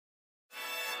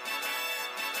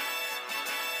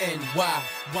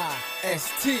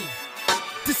NYYST.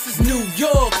 This is New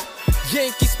York.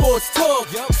 Yankee sports talk.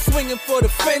 Swinging for the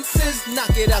fences, knock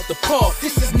it out the park.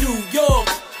 This is New York.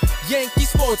 Yankee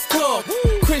sports talk.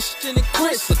 Christian and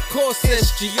Chris, of course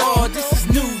SGR. This is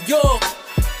New York.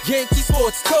 Yankee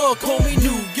sports talk, homie,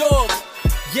 New York.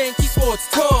 Yankee sports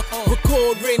talk.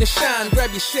 Record, rain or shine. Grab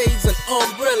your shades and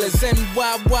umbrellas.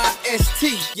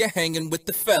 NYYST. You're hanging with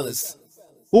the fellas.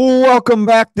 Welcome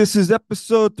back. This is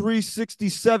episode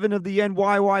 367 of the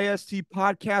NYYST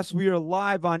podcast. We are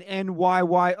live on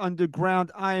NYY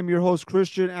Underground. I am your host,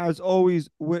 Christian, as always,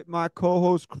 with my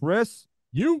co-host, Chris.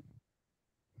 You.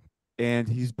 And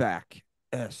he's back.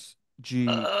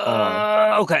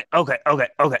 SGR. Okay.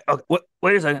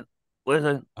 Wait a second.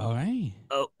 All right.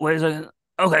 Wait a second.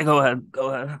 Okay, go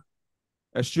ahead.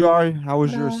 SGR, how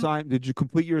was your assignment? Did you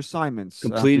complete your assignments?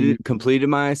 Completed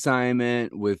my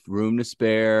assignment with room to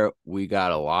spare. We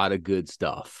got a lot of good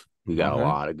stuff. We got a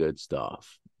lot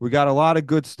of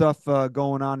good stuff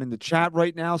going on in the chat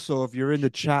right now. So if you're in the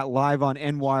chat live on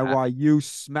NYYU,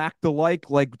 smack the like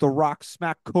The Rock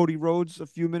smacked Cody Rhodes a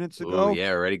few minutes ago. Oh,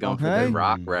 yeah, already going for the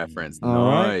Rock reference.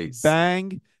 All nice. Right.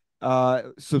 Bang.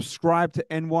 Subscribe to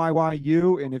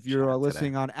NYYU, and if you're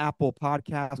listening on Apple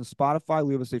Podcasts and Spotify,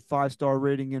 leave us a 5-star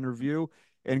rating and review,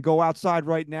 and go outside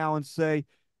right now and say,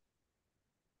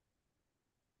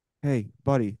 hey,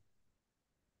 buddy,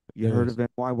 you heard of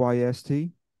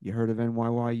NYYST? You heard of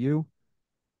NYYU?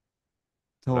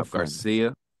 Tell a friend.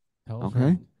 Garcia. Tell a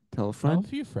friend. Tell a friend. Tell a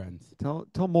few friends. Tell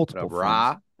multiple friends.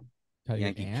 Ra. Tell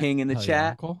Yankee King in the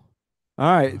chat. All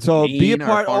right, so Dean, be a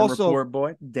part. Also,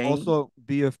 boy,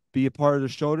 be a part of the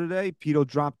show today. Pete'll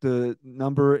drop the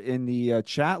number in the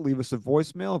chat. Leave us a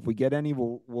voicemail. If we get any,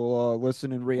 we'll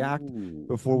listen and react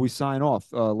before we sign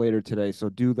off later today. So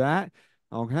do that.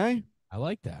 Okay. I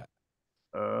like that.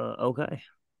 Okay.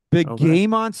 Big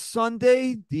game on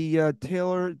Sunday. The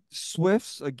Taylor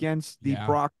Swifts against the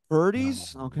Brock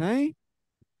Purdy's. Okay.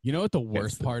 You know what the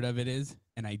worst part of it is,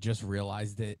 and I just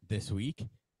realized it this week.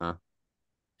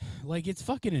 Like, it's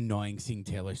fucking annoying seeing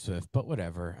Taylor Swift, but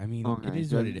whatever. I mean, it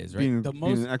is what it is, right? Being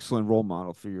an excellent role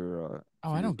model for your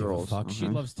I don't girls. give a fuck. Okay. She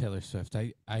loves Taylor Swift.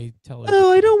 I tell her.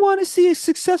 Oh, I don't want to see a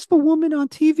successful woman on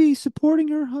TV supporting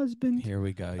her husband. Here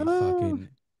we go. You fucking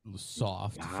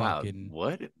soft fucking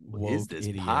what is this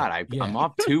idiot. pod? I'm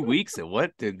off 2 weeks, and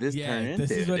what did this turn into?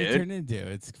 This is what it turned into.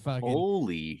 It's fucking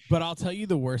holy. But I'll tell you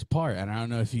the worst part, and I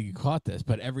don't know if you caught this,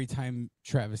 but every time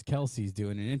Travis Kelce's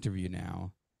doing an interview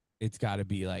now, it's got to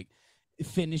be like,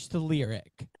 finish the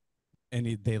lyric,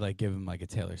 and they like give him like a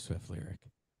Taylor Swift lyric.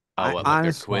 Oh, well, like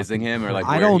they're quizzing him, or like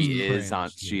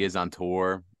she is on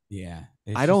tour. Yeah,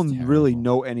 I don't really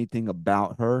know anything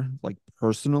about her, like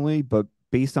personally, but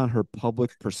based on her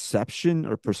public perception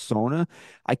or persona,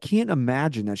 I can't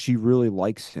imagine that she really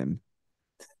likes him.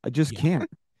 I just can't.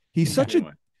 He's such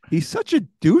a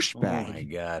douchebag. Oh my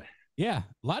god. Yeah,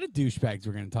 a lot of douchebags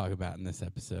we're going to talk about in this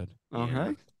episode.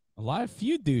 Okay. A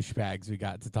few douchebags we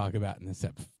got to talk about in this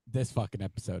fucking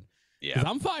episode. Yeah, because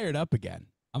I'm fired up again.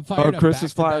 I'm fired up. Chris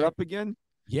is fired up again.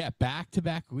 Yeah,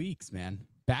 back-to-back weeks, man.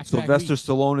 Sylvester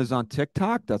Stallone is on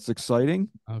TikTok. That's exciting.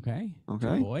 Okay.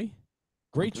 Boy,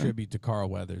 great tribute to Carl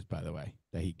Weathers, by the way,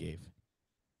 that he gave.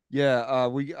 Yeah,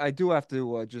 I do have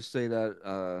to just say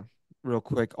that real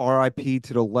quick. R.I.P.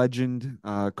 to the legend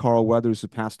Carl Weathers, who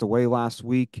passed away last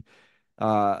week.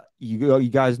 You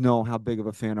guys know how big of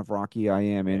a fan of Rocky I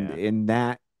am, and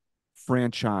that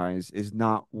franchise is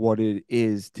not what it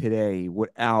is today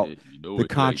without the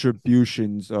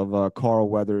contributions of Carl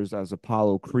Weathers as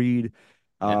Apollo Creed.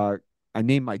 I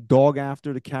named my dog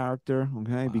after the character,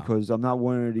 because I'm not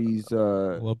one of these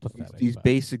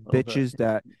basic bitches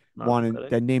that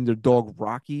that named their dog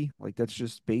Rocky. Like, that's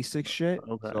just basic shit.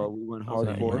 Okay. So we went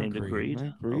hardcore. Named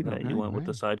Creed. Okay. You went with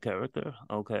the side character.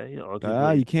 Okay.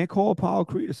 You can't call Apollo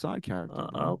Creed a side character.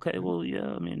 Okay. Well,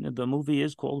 yeah. I mean, the movie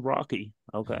is called Rocky.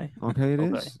 Okay. Okay, it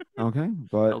is. Okay,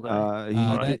 but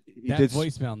that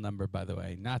voicemail number, by the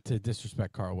way, not to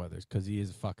disrespect Carl Weathers, because he is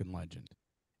a fucking legend.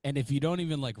 And if you don't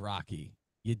even like Rocky,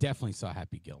 you definitely saw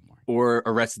Happy Gilmore. Or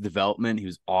Arrested Development. He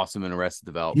was awesome in Arrested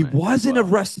Development. He was in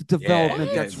Arrested Development.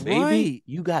 Yeah, that's right.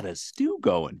 You got a stew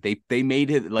going. They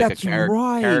made it like a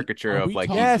caricature of like.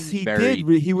 Yes, he did.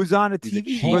 He was on a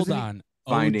TV. Hold on.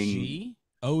 Finding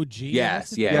OG. Yes,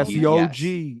 the OG.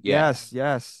 Yes.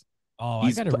 Oh,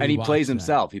 he plays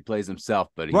himself. He plays himself,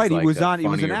 but he's like he was an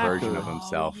version of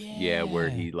himself. Where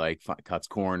he like cuts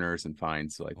corners and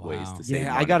finds like ways to save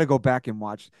money. I got to go back and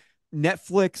watch.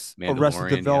 Netflix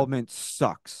Arrested Development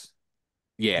sucks.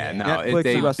 Yeah, no,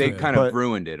 they kind of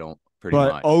ruined it pretty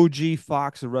But much. OG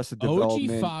Fox Arrested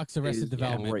Development. OG Fox Arrested is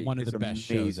Development, great. one of It's the best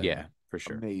shows. amazing. Yeah, for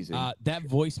sure. Amazing. That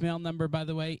voicemail number, by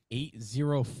the way,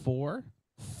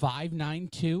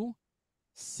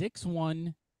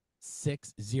 804-592-6160.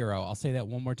 I'll say that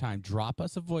one more time. Drop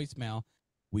us a voicemail.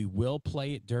 We will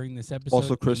play it during this episode.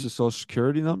 Also, Chris's social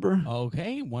security number.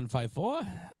 Okay, 154.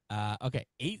 Okay,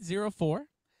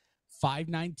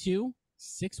 804-592-6160.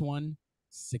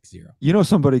 You know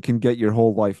somebody can get your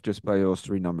whole life just by those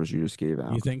 3 numbers you just gave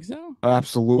out. You think so?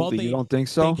 Absolutely. Well, you don't think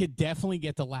so? They could definitely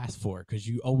get the last 4 because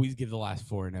you always give the last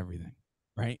 4 and everything,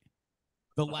 right?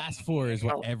 The last 4 is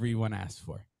what everyone asks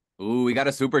for. Ooh, we got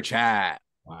a super chat.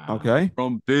 Wow. Okay.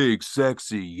 From Big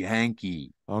Sexy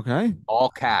Yankee. Okay. All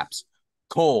caps.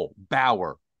 Cole,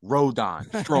 Bauer, Rodon,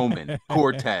 Stroman,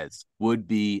 Cortez would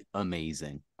be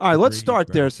amazing. All right, let's Agreed, start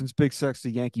bro. there since Big Sexy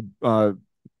Yankee brought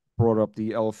up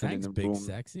the elephant Thanks, in the Big room.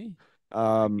 Sexy.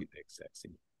 Big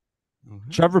Sexy.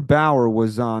 Trevor Bauer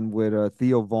was on with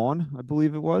Theo Vaughn, I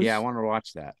believe it was. Yeah, I want to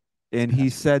watch that. And he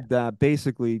said that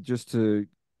basically, just to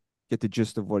get the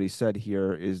gist of what he said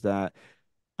here, is that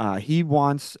he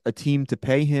wants a team to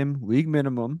pay him league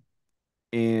minimum,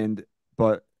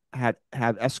 but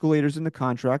have escalators in the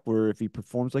contract where if he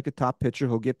performs like a top pitcher,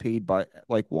 he'll get paid by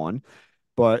like one,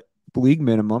 but league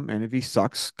minimum, and if he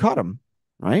sucks, cut him.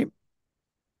 Right?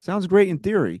 Sounds great in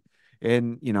theory,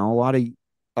 and a lot of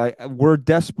we're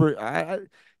desperate.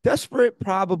 Desperate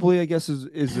probably, I guess,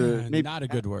 is a maybe not a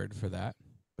good word for that,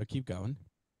 but keep going.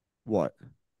 What?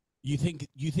 You think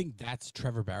that's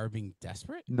Trevor Bauer being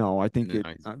desperate? No, I think No,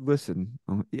 listen.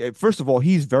 First of all,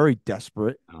 he's very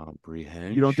desperate.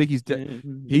 Comprehension. You don't think he's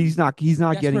he's not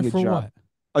getting a for job. What?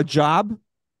 A job?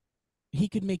 He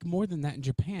could make more than that in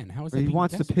Japan. How is that? He being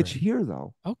wants desperate? to pitch here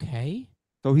though. Okay.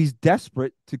 So he's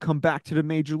desperate to come back to the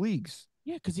major leagues.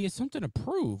 Yeah, because he has something to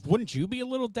prove. Wouldn't you be a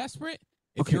little desperate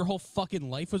if Okay. your whole fucking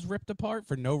life was ripped apart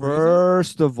for no reason?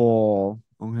 First of all,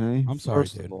 okay. I'm sorry,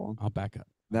 First dude. of all, I'll back up.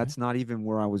 that's not even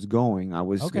where I was going. I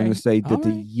was Okay. going to say that All the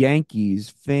right. Yankees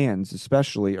fans,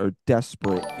 especially, are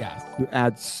desperate Yes. to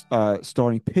add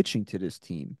starting pitching to this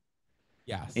team.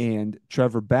 Yes. And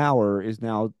Trevor Bauer is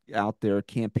now out there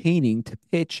campaigning to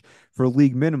pitch for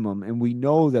league minimum. And we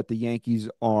know that the Yankees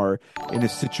are in a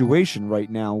situation right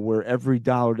now where every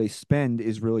dollar they spend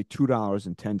is really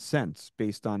 $2.10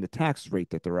 based on the tax rate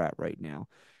that they're at right now.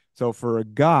 So for a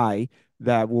guy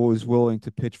that was willing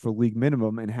to pitch for league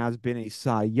minimum and has been a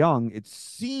Cy Young, it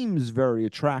seems very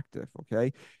attractive.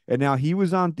 Okay. And now he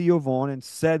was on Theo Vaughn and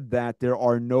said that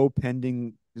there's no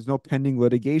pending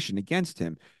litigation against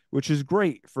him, which is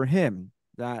great for him,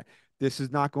 that this is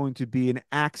not going to be an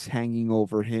axe hanging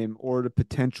over him or the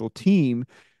potential team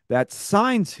that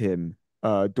signs him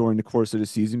during the course of the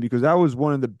season, because that was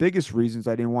one of the biggest reasons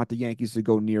I didn't want the Yankees to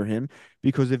go near him,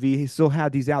 because if he still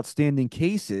had these outstanding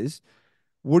cases,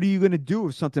 what are you going to do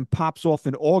if something pops off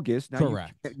in August? Now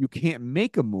Correct. You can't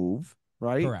make a move,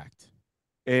 right? Correct.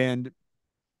 And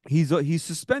he's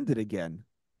suspended again.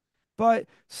 But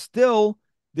still,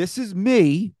 this is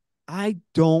me. I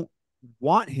don't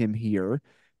want him here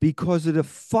because of the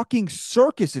fucking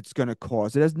circus it's going to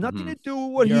cause. It has nothing to do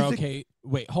with what You're he's okay.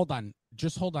 Wait, hold on.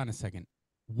 Just hold on a second.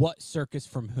 What circus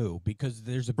from who? Because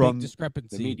there's a From big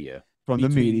discrepancy. The media. from the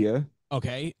between- media.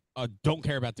 Okay. Don't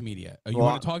care about the media. You Well,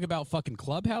 want to talk about fucking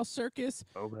clubhouse circus?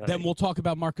 Okay. Then we'll talk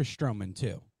about Marcus Stroman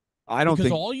too. I don't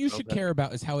Because think all you should Okay. care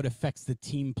about is how it affects the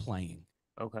team playing.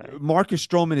 Okay. Marcus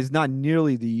Stroman is not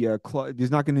nearly the he's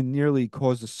not going to nearly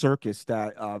cause the circus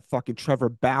that fucking Trevor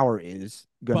Bauer is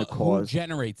going to But who cause.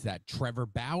 generates that? Trevor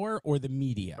Bauer or the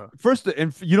media? First,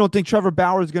 and you don't think Trevor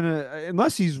Bauer is going to,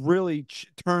 unless he's really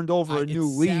turned over a new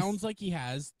it leaf. sounds like he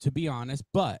has, to be honest.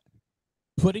 But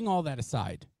putting all that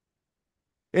aside,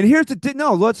 And here's the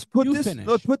no. Let's put You this. finish.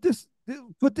 Let's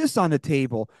put this on the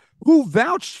table. Who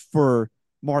vouched for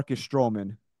Marcus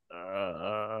Stroman?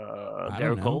 don't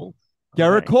Garrett know. Cole.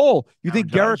 Garrett Okay. Cole. You Aaron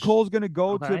think Garrett Judge. Cole's going to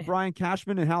go to Okay. Brian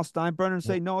Cashman and Hal Steinbrenner and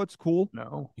say, no, it's cool?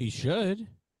 No. he should.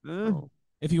 No.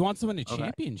 If he wants to win a Okay.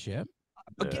 championship,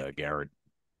 Garrett.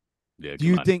 Yeah, Do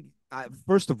you think?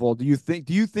 First of all, do you think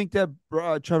that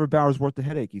Trevor Bauer's worth the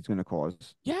headache he's going to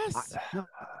cause? yes. No.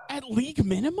 At league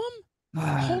minimum?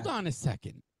 Hold on a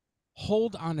second.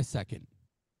 Hold on a second.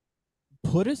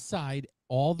 Put aside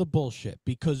all the bullshit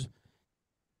because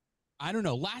I don't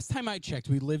know. Last time I checked,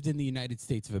 we lived in the United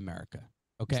States of America.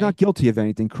 Okay. He's not guilty of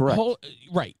anything, correct?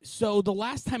 Right. So the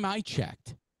last time I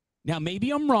checked, now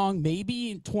maybe I'm wrong.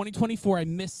 Maybe in 2024 I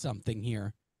missed something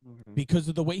here because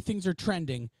of the way things are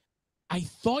trending. I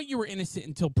thought you were innocent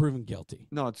until proven guilty.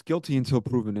 No, it's guilty until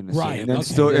proven innocent. Right, And then okay.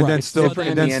 still, Right. and then It's still, different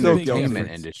and in then the still entertainment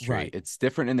guilty. industry. Right. It's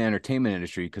different in the entertainment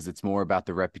industry because it's more about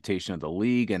the reputation of the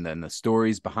league and then the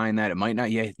stories behind that. It might not.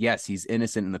 Yes, he's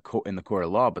innocent in the court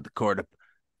of law, but the court of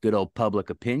good old public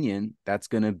opinion, that's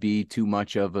going to be too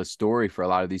much of a story for a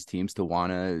lot of these teams to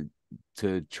want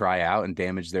to try out and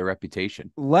damage their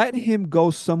reputation. Let him go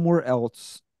somewhere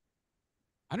else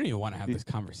I don't even want to have this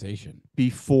conversation.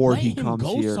 before Let he him comes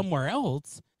go here. somewhere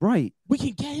else. Right. We can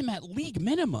get him at league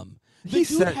minimum. The He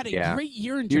dude said- had a Yeah. great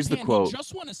year in Here's the Japan. quote. He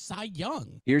just won a Cy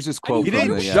Young. Here's his I quote mean, He from what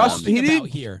didn't are we the just- talking he didn't- about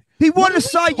here? He What won are a we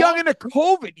Cy Young talk- in a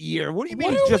COVID year. What do you mean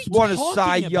What he are just we won a Cy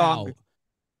talking Young? about?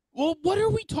 Well, what are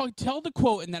we talking? Tell the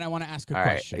quote, and then I want to ask a All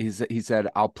right. question. He said,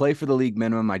 I'll play for the league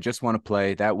minimum. I just want to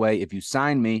play. That way, if you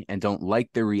sign me and don't like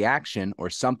the reaction or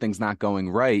something's not going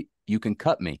right, you can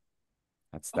cut me.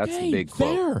 That's the Okay, big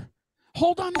quote. fair.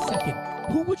 Hold on a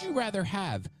second. Who would you rather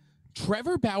have?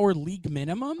 Trevor Bauer league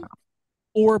minimum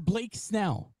or Blake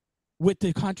Snell with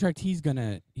the contract he's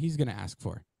gonna ask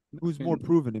for? Who's more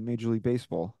proven in Major League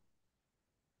Baseball?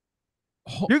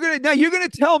 Ho- You're gonna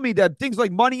tell me that things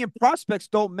like money and prospects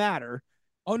don't matter.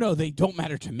 Oh no, they don't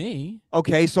matter to me.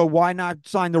 Okay, so why not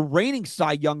sign the reigning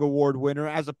Cy Young Award winner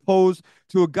as opposed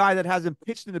to a guy that hasn't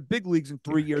pitched in the big leagues in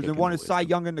 3 years and kicking won a the Cy wisdom.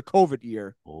 Young in the COVID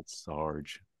year? Old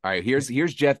Sarge. All right, here's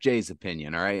Jeff Jay's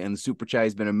opinion. All right, and the Super Chat,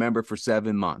 he's been a member for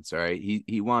 7 months. All right,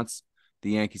 he wants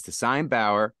the Yankees to sign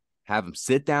Bauer, have him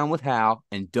sit down with Hal,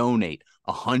 and donate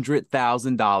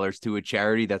 $100,000 to a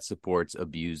charity that supports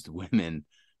abused women.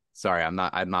 Sorry, I'm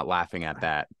not laughing at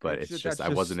that, but That's it's just- just I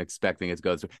wasn't expecting it to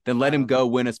go through. Then let him go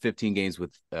win us 15 games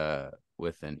with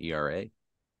an ERA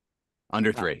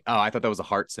under 3. Oh, I thought that was a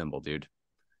heart symbol, dude.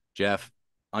 Jeff,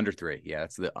 under 3. Yeah,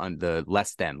 it's the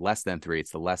less than 3.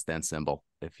 It's the less than symbol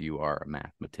if you are a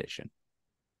mathematician.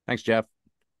 Thanks, Jeff.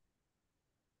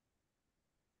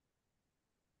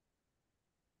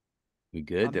 We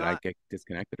good? I'm Did I not- get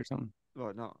disconnected or something?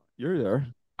 Oh no, you're there.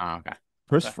 Oh, okay.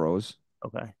 Chris Okay. froze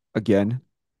Okay. again.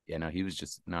 Yeah, no, he was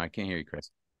just no. I can't hear you, Chris.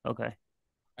 Okay.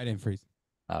 I didn't freeze.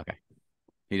 Okay,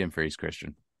 he didn't freeze,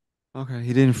 Christian. Okay,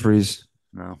 he didn't freeze.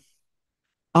 No.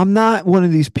 I'm not one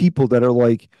of these people that are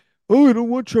like, oh, I don't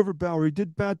want Trevor Bauer. He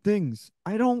did bad things.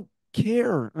 I don't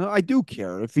care. I do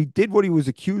care. If he did what he was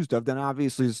accused of, then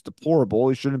obviously it's deplorable.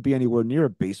 He shouldn't be anywhere near a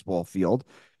baseball field.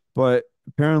 But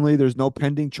apparently there's no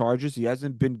pending charges. He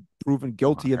hasn't been proven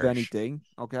guilty of Harsh. anything.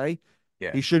 Okay.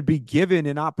 Yeah. He should be given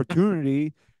an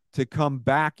opportunity to come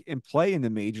back and play in the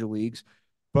major leagues.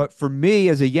 But for me,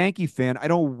 as a Yankee fan, I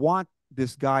don't want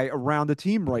this guy around the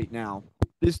team right now.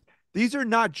 These are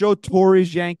not Joe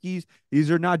Torre's Yankees.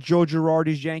 These are not Joe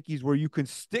Girardi's Yankees where you can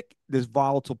stick this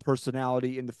volatile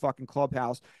personality in the fucking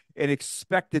clubhouse and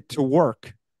expect it to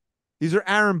work. These are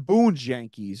Aaron Boone's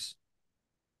Yankees.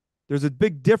 There's a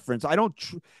big difference. I don't.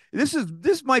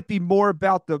 This might be more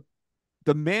about the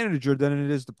manager than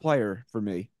it is the player for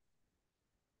me.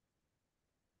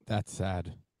 That's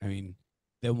sad. I mean,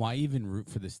 then why even root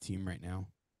for this team right now?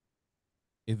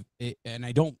 And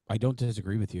I don't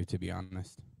disagree with you, to be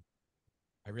honest.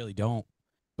 I really don't.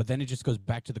 But then it just goes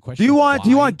back to the question. Do you want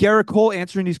why, Garrett Cole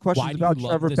answering these why questions do about you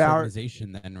love Trevor this Bauer?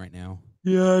 organization then right now?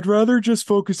 Yeah, I'd rather just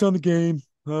focus on the game.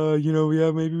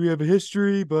 Maybe we have a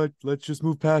history, but let's just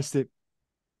move past it.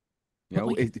 But,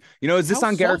 like, Is this how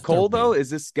on Garrett soft are Cole though? we? Is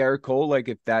this Garrett Cole? Like,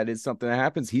 if that is something that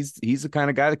happens, he's the kind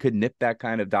of guy that could nip that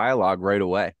kind of dialogue right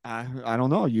away. I don't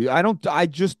know. I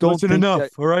just don't Listen, think enough.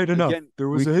 that- All right, enough. again, There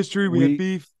was we- a history. We we- had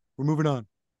beef. We're moving on.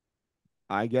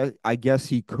 I guess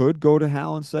he could go to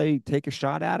Hal and say, take a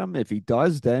shot at him. If he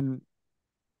does, then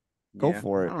go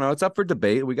for it. I don't know. It's up for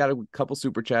debate. We got a couple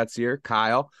super chats here.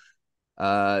 Kyle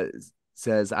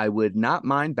says, I would not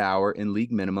mind Bauer in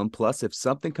league minimum. Plus, if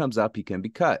something comes up, he can be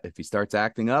cut. If he starts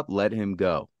acting up, let him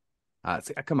go.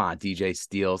 Come on, DJ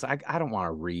Steels. I don't want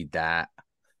to read that.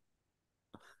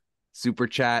 Super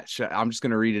chat. I'm just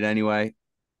going to read it anyway.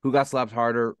 Who got slapped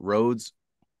harder? Rhodes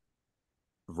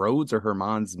or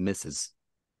Herman's misses?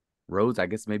 Rhodes, I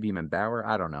guess maybe he meant Bauer.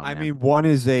 I don't know. I man. mean, one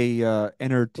is a Who's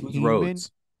entertainment.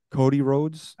 Rhodes? Cody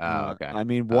Rhodes. Oh, okay. I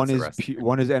mean, That's one the is rest of it.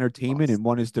 one is entertainment Lost. and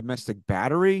one is domestic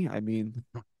battery. I mean,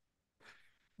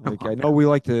 like I on know now. we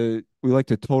like to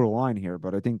total line here,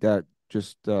 but I think that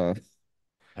just That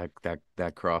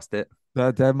crossed it.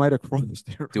 that might have crossed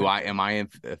it. Am I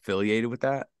affiliated with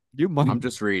that? You might. I'm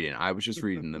just reading. I was just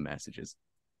reading the messages.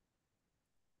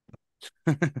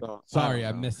 Sorry,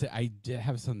 I don't know. missed it. I did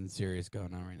have something serious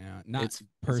going on right now. Not It's fine.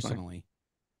 personally,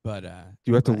 but Do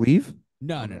you have to leave?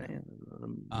 no. Okay.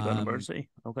 You got number C.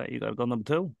 Okay, you got to go number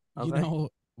 2. Okay. You know,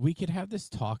 we could have this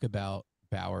talk about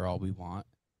Bauer all we want,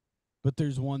 but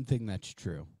there's one thing that's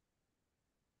true.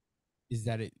 is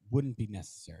that it wouldn't be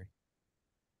necessary.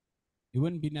 It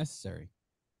wouldn't be necessary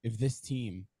if this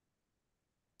team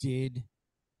did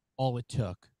all it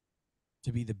took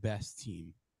to be the best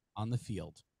team on the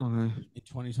field Okay. in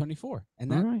 2024.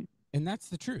 And All that right. and that's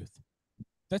the truth.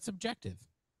 That's objective,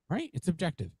 right? It's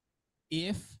objective.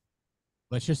 If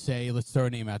let's just say, let's throw a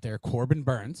name out there, Corbin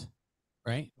Burnes,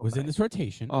 right? Was in this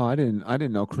rotation. Oh, I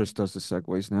didn't know Chris does the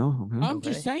segues now. Okay. I'm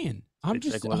just saying. Big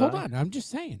segue Hold guy. on. I'm just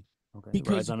saying. Okay.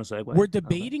 Because Rides on a segue. we're Okay.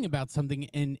 debating about something,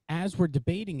 and as we're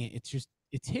debating it,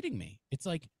 it's hitting me. It's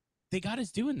like they got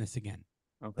us doing this again.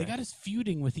 Okay. They got us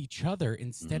feuding with each other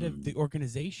instead of the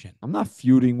organization. I'm not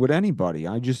feuding with anybody.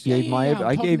 I just gave my I'm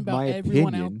I talking gave about my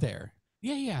everyone opinion. out there.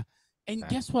 Yeah. And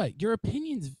Okay. guess what? Your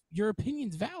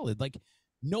opinion's valid. Like,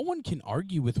 no one can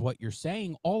argue with what you're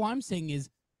saying. All I'm saying is,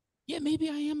 yeah, maybe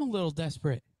I am a little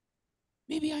desperate.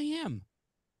 Maybe I am.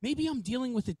 Maybe I'm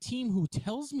dealing with a team who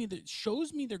tells me that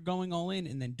shows me they're going all in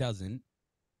and then doesn't.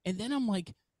 And then I'm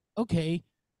like, okay,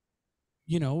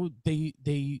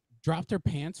 they dropped their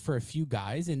pants for a few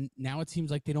guys, and now it seems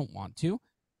like they don't want to.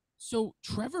 So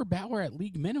Trevor Bauer at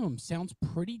league minimum sounds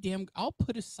pretty damn. I'll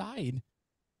put aside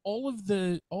all of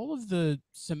the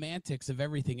semantics of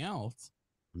everything else,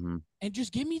 and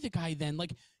just give me the guy then.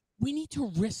 Like, we need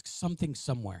to risk something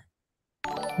somewhere.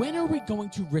 When are we going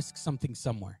to risk something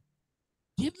somewhere?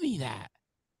 Give me that.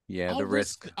 Yeah, I'll the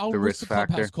risk clubhouse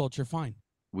factor. culture. Fine.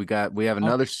 We have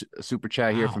another super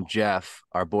chat here from Wow. Jeff,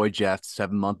 our boy Jeff,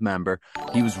 7-month member.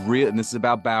 He was real, and this is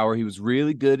about Bauer. He was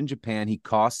really good in Japan. He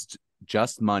costs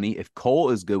just money. If Cole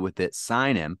is good with it,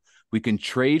 sign him. We can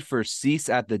trade for Cease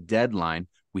at the deadline.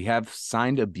 We have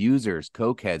signed abusers,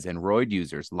 cokeheads, and roid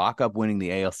users. Lock up winning the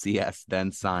ALCS,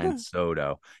 then sign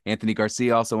Soto. Anthony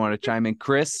Garcia also wanted to chime in.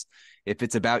 Chris, if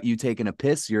it's about you taking a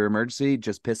piss, your emergency,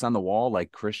 just piss on the wall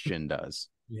like Christian does.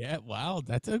 Yeah, wow,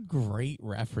 that's a great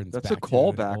reference. That's a back to an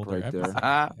callback older right there.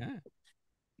 episode. Yeah.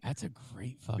 That's a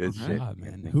great fucking Good shit. job,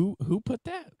 man. Anthony. Who put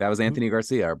that? That was Anthony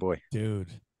Garcia, our boy. Dude,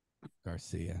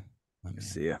 Garcia. My man.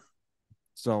 Garcia.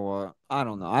 So I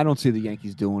don't know. I don't see the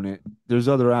Yankees doing it. There's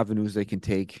other avenues they can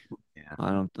take. Yeah.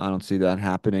 I don't see that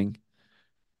happening.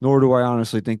 Nor do I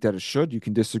honestly think that it should. You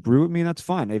can disagree with me, that's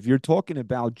fine. If you're talking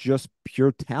about just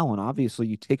pure talent, obviously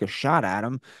you take a shot at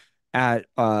them at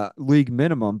league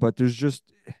minimum, but there's just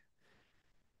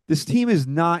this team is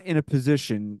not in a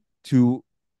position to.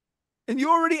 And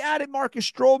you already added Marcus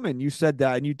Stroman. You said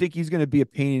that, and you think he's going to be a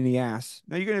pain in the ass.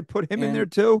 Now you're going to put him in And there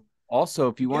too. Also,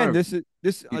 if you want Again,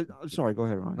 I'm sorry. Go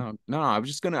ahead, Ron. No, I was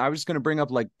just gonna bring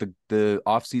up like the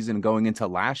offseason going into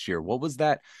last year. What was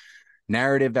that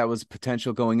narrative that was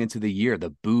potential going into the year? The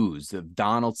boos of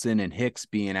Donaldson and Hicks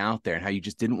being out there, and how you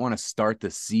just didn't want to start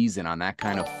the season on that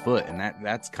kind of foot. And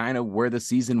that's kind of where the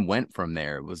season went from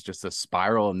there. It was just a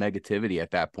spiral of negativity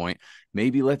at that point.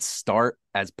 Maybe let's start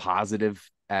as positive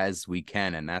as we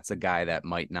can. And that's a guy that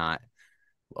might not,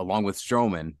 along with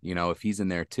Stroman, if he's in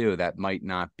there too, that might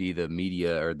not be the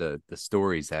media or the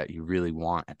stories that you really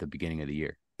want at the beginning of the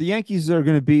year. The Yankees are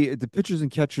going to be the pitchers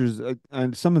and catchers,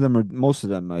 and most of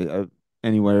them,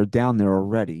 anyway, are down there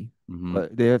already.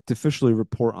 But they have to officially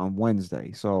report on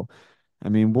Wednesday. So, I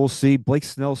mean, we'll see. Blake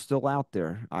Snell's still out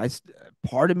there.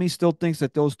 Part of me still thinks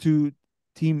that those two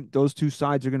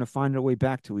sides are going to find their way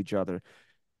back to each other.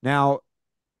 Now,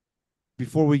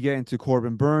 before we get into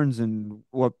Corbin Burnes and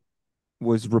what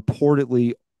was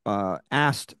reportedly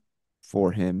asked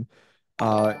for him,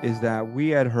 is that we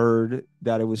had heard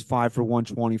that it was 5 for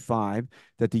 125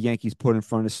 that the Yankees put in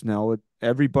front of Snell.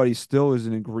 Everybody still is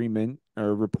in agreement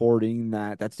or reporting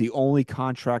that that's the only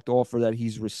contract offer that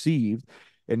he's received.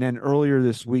 And then earlier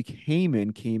this week,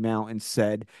 Heyman came out and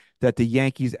said that the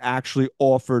Yankees actually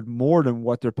offered more than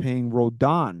what they're paying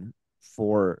Rodon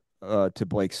for to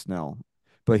Blake Snell.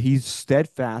 But he's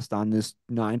steadfast on this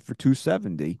 9 for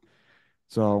 270.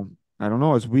 So I don't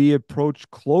know. As we approach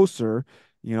closer,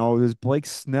 does Blake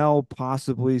Snell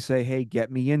possibly say, "Hey,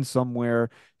 get me in somewhere,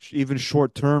 even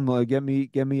short term, get me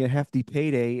a hefty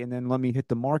payday, and then let me hit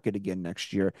the market again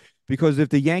next year"? Because if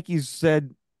the Yankees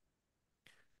said,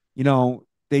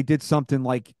 they did something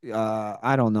like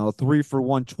I don't know, 3 for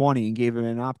 120 and gave him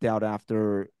an opt out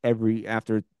after every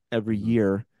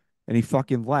year, and he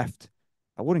fucking left,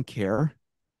 I wouldn't care.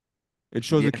 It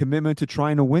shows a commitment to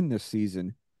trying to win this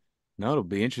season. No, it'll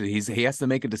be interesting. He has to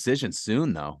make a decision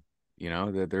soon, though.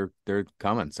 They're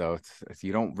coming, so it's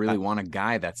you don't really want a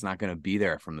guy that's not going to be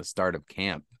there from the start of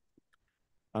camp.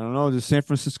 I don't know. The San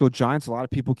Francisco Giants, a lot of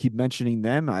people keep mentioning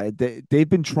them. They've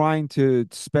been trying to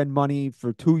spend money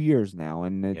for 2 years now,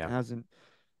 and it hasn't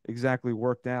exactly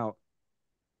worked out.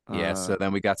 So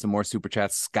then we got some more super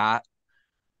chats. Scott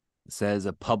says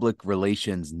a public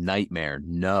relations nightmare.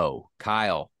 No.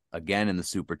 Kyle, again in the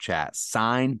super chat.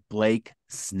 Sign Blake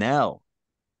Snell.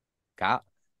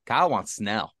 Kyle wants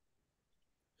Snell.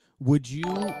 Would you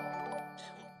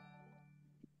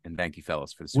And thank you,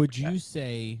 fellas, for the super would chat. you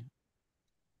say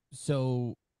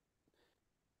so?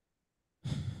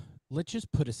 Let's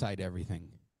just put aside everything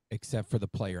except for the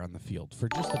player on the field for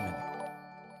just a minute.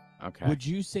 Okay. Would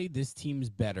you say this team's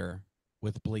better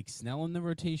with Blake Snell in the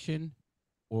rotation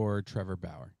or Trevor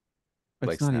Bauer?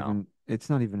 Blake Snell. It's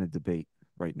not even a debate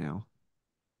right now.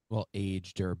 Well,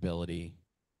 age, durability.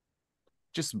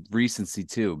 Just recency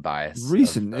too, bias.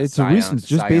 It's a recency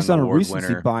just based on a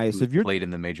recency bias. If you're played in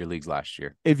the major leagues last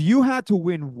year, if you had to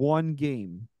win one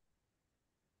game,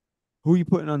 who are you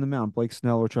putting on the mound, Blake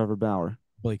Snell or Trevor Bauer?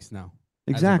 Blake Snell.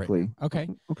 Exactly. Okay.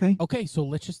 Okay. So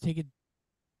let's just take it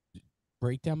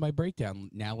breakdown by breakdown.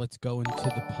 Now let's go into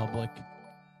the public,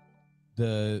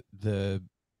 the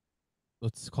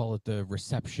let's call it the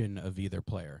reception of either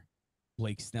player.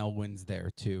 Blake Snell wins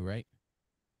there too, right?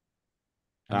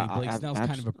 I mean, Blake Snell's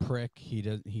kind of a prick.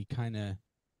 He kind of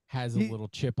has a little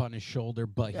chip on his shoulder,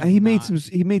 but he made some.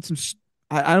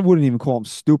 I wouldn't even call him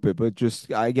stupid, but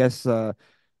just I guess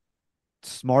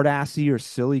smart-assy or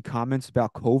silly comments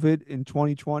about COVID in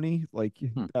 2020, like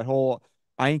that whole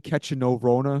 "I ain't catching no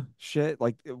Rona" shit.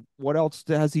 Like, what else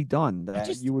has he done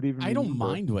that you would even? I don't remember?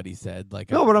 mind what he said. Like,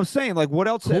 no, but I'm saying, like, what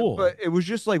else? Cool. But it was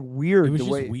just like weird. It was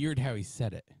just weird how he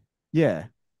said it. Yeah.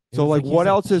 So like, he's what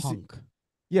a else is? punk.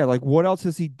 Yeah, like what else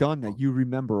has he done that you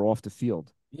remember off the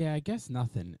field? Yeah, I guess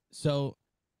nothing. So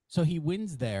he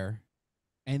wins there,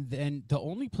 and then the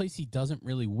only place he doesn't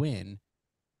really win,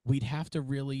 we'd have to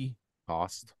really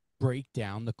break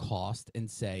down the cost and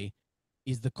say,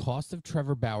 is the cost of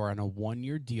Trevor Bauer on a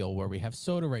 1-year deal where we have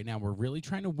Soto right now, we're really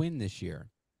trying to win this year.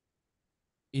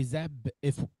 Is that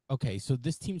so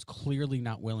this team's clearly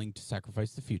not willing to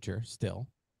sacrifice the future still,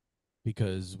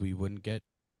 because we wouldn't get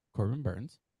Corbin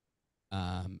Burnes.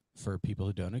 For people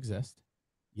who don't exist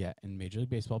yet in Major League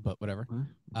Baseball, but whatever.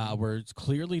 We're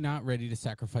clearly not ready to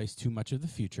sacrifice too much of the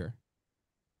future.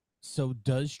 So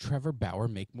does Trevor Bauer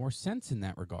make more sense in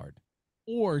that regard?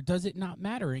 Or does it not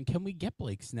matter? And can we get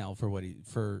Blake Snell for what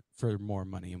for more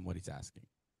money and what he's asking?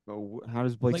 Well, how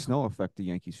does Blake Snell affect the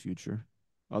Yankees' future?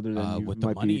 Other than with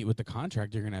the money, with the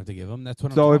contract you're gonna have to give him. That's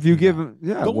what I'm so if you give about.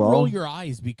 him, don't roll your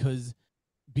eyes because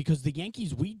the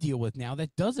Yankees we deal with now,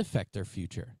 that does affect their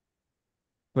future.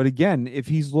 But again, if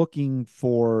he's looking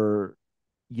for,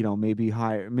 maybe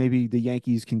the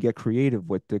Yankees can get creative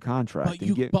with the contract.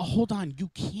 But hold on, you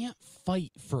can't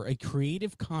fight for a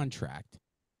creative contract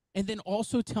and then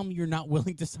also tell me you're not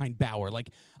willing to sign Bauer.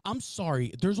 Like, I'm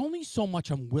sorry, there's only so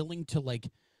much I'm willing to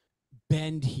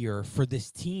bend here for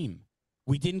this team.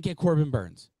 We didn't get Corbin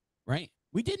Burnes, right?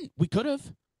 We didn't. We could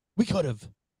have.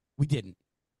 We didn't.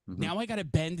 Mm-hmm. Now I got to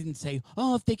bend and say,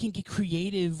 oh, if they can get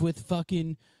creative with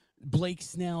fucking Blake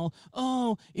Snell,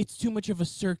 oh, it's too much of a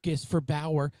circus for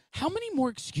Bauer. How many more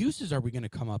excuses are we going to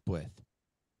come up with?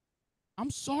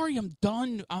 I'm sorry, I'm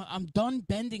done. I'm done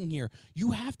bending here.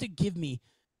 You have to give me,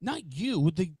 not you,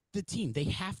 the team. They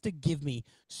have to give me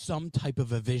some type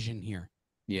of a vision here.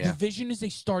 Yeah. The vision is a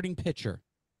starting pitcher.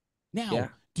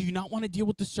 Now, do you not want to deal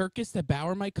with the circus that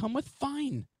Bauer might come with?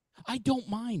 Fine. I don't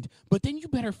mind. But then you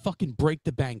better fucking break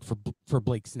the bank for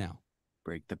Blake Snell.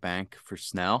 Break the bank for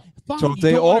Snell. Fine, so if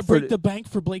they don't want to break the bank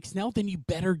for Blake Snell, then you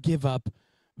better give up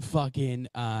fucking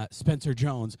Spencer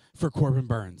Jones for Corbin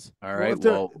Burnes. All right.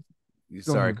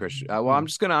 Sorry, Christian. I'm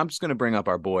just gonna bring up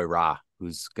our boy Ra,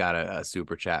 who's got a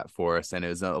super chat for us, and it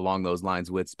was along those lines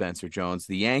with Spencer Jones.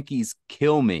 The Yankees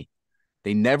kill me.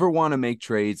 They never want to make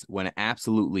trades when it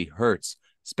absolutely hurts.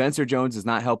 Spencer Jones is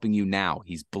not helping you now.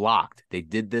 He's blocked. They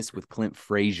did this with Clint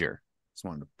Frazier. Just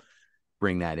wanted to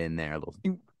bring that in there a little.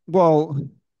 Well,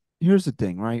 here's the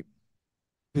thing, right?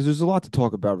 Because there's a lot to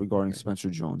talk about regarding Spencer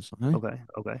Jones. Okay.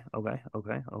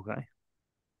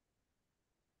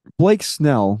 Blake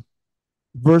Snell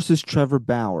versus Trevor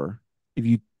Bauer. If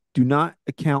you do not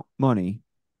account money,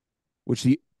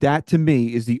 that to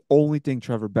me is the only thing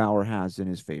Trevor Bauer has in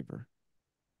his favor.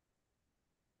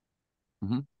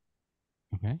 Mm-hmm.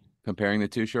 Okay. Comparing the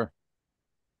two, sure.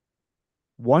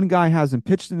 One guy hasn't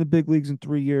pitched in the big leagues in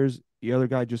 3 years. The other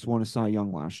guy just won a Cy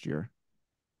Young last year.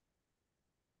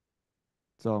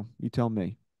 So you tell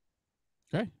me.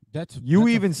 Okay, that's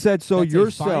even said so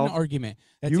yourself. A fine argument.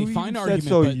 That's a fine argument.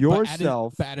 So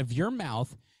yourself. But out of your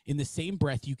mouth, in the same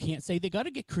breath, you can't say they got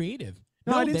to get creative.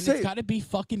 No, I didn't then say it's got to be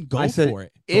fucking go for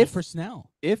it. Go for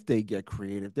Snell. If they get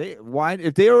creative,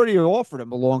 if they already offered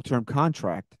him a long-term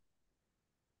contract.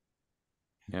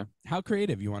 Yeah. How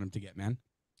creative you want him to get, man?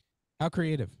 How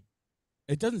creative?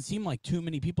 It doesn't seem like too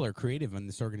many people are creative in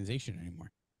this organization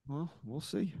anymore. Well, we'll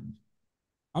see.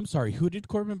 I'm sorry, who did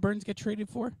Corbin Burnes get traded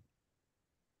for?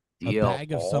 A DL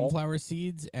bag of Hall? sunflower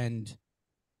seeds and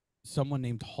someone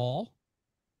named Hall?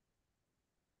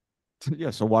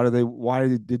 Yeah, so why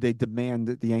did they demand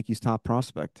the Yankees top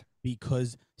prospect?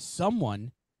 Because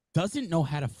someone doesn't know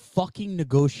how to fucking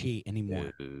negotiate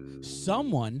anymore.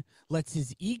 Someone lets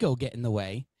his ego get in the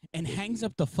way and hangs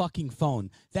up the fucking phone.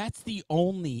 That's the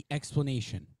only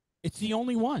explanation. It's the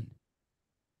only one.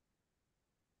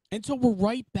 And so we're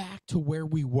right back to where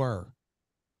we were.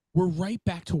 We're right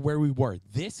back to where we were.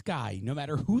 This guy, no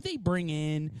matter who they bring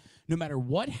in, no matter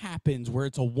what happens, where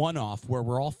it's a one-off, where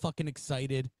we're all fucking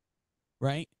excited,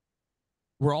 right?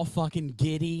 We're all fucking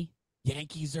giddy.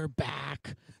 Yankees are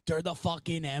back. They're the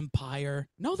fucking empire.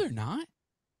 No, they're not.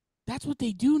 That's what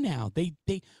they do now.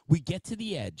 We get to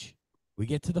the edge. We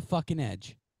get to the fucking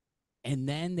edge. And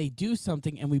then they do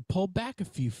something and we pull back a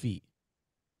few feet.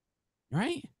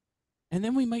 Right? And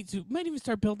then we might even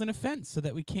start building a fence so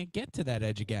that we can't get to that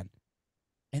edge again.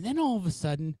 And then all of a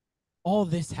sudden, all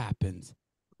this happens.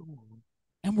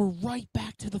 And we're right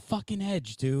back to the fucking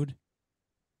edge, dude.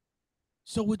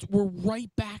 So we're right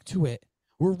back to it.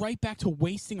 We're right back to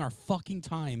wasting our fucking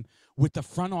time with the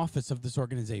front office of this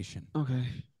organization. Okay.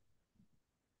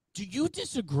 Do you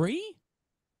disagree?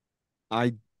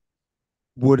 I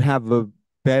would have a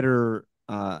better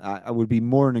I would be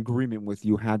more in agreement with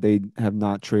you had they have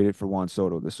not traded for Juan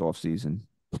Soto this offseason.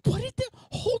 What did they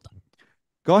hold on?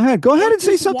 Go ahead and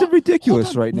say does something Juan- ridiculous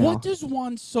hold on. right now. What does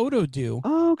Juan Soto do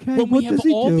Okay, when what we have does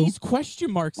he all do? these question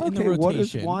marks in the Okay, what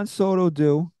does rotation? Juan Soto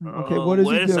do? Okay, what does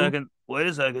he Wait do? a second. Wait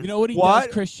a second. You know what he What?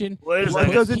 does, Christian? Wait a He second. puts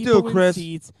What does it do, people in Chris?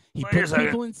 seats. He Wait a puts second.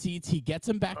 people in seats. He gets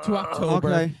them back to October,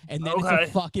 Okay. and then it's Okay. a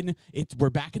fucking. We're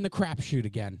back in the crapshoot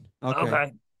again.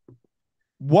 Okay.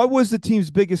 What was the team's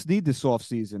biggest need this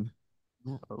offseason?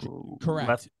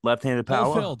 Correct. Left-handed Hole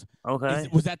power. filled. Okay.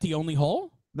 Was that the only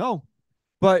hole? No.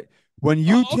 But when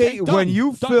you Okay, take when done.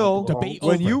 you Done. fill Debate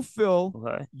when over. you fill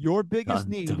Okay. your biggest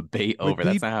need Debate with over.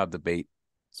 That's the- not how debates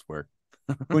work.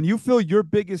 when you fill your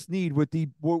biggest need with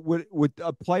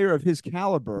a player of his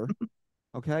caliber,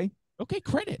 okay? Okay,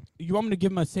 credit. You want me to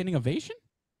give him a standing ovation?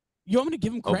 You want me to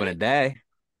give him credit? Open a day.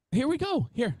 Here we go.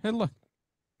 Here, and look.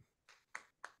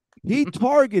 He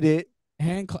targeted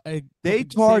They they standing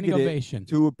targeted ovation.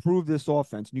 to improve this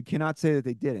offense. And you cannot say that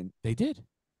they didn't. They did.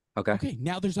 Okay. Okay,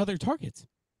 now there's other targets.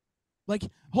 Like,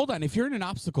 hold on. If you're in an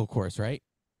obstacle course, right?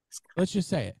 Let's just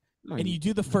say it. No, And you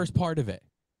do the first part of it.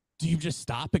 Do you just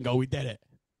stop and go, we did it?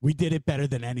 We did it better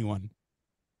than anyone.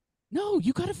 No,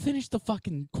 you got to finish the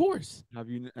fucking course.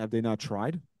 have they not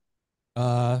tried?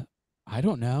 I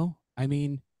don't know. I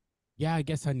mean, yeah, I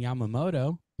guess on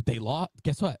Yamamoto, but they lost.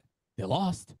 Guess what? They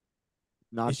lost.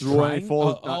 Not Is through any trying?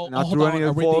 fault, hold not through on. any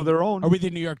Are we fault the- of their own. Are we the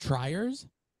New York Triers?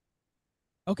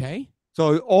 Okay.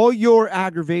 So all your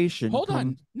aggravation. Hold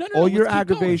on. No, all let's your keep going.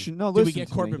 aggravation. No, Did we listen get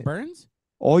to Corbin me. Burnes?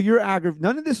 All your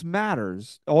none of this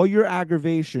matters. All your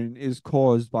aggravation is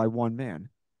caused by one man,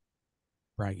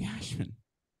 Brian Cashman.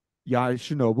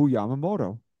 Shinobu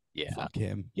Yamamoto. Yeah. Fuck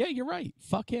him. Yeah, you're right.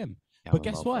 Fuck him. But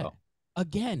guess what?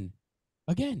 Yamamoto.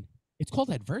 Again, it's called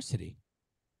adversity.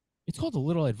 It's called a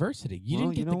little adversity. You Well,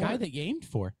 didn't you get the know guy what? that you aimed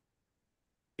for.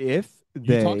 If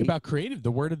You talk they about creative.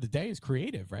 The word of the day is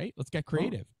creative, right? Let's get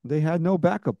creative. they had no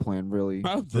backup plan really.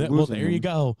 Oh, for well, losing there you him.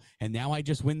 go. And now I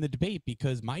just win the debate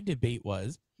because my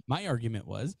argument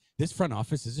was this front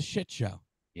office is a shit show.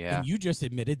 Yeah. And you just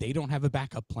admitted they don't have a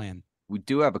backup plan. We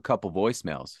do have a couple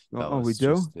voicemails. Oh, we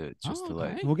fellas, do? Just to Oh,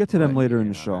 let. okay. We'll get to them Well, later in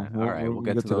yeah, the show. all right, we'll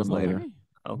get to them those later.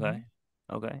 Okay.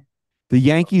 Okay. The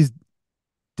Yankees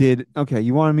did okay.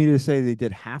 You wanted me to say they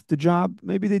did half the job?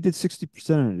 Maybe they did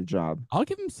 60% of the job. I'll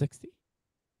give him 60.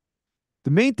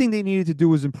 The main thing they needed to do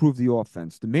was improve the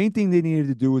offense. The main thing they needed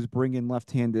to do was bring in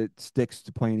left-handed sticks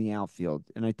to play in the outfield.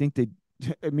 And I think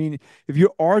I mean, if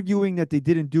you're arguing that they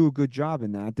didn't do a good job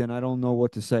in that, then I don't know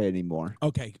what to say anymore.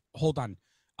 Okay, hold on.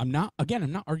 I'm not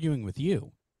arguing with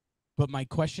you. But my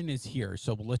question is here.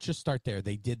 So let's just start there.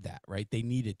 They did that, right? They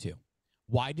needed to.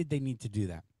 Why did they need to do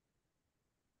that?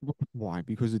 Why?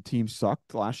 Because the team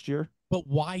sucked last year? But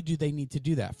why do they need to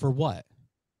do that? For what?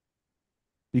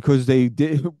 Because they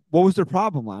did. What was their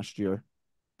problem last year?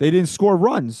 They didn't score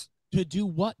runs, To do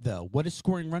what, though? What does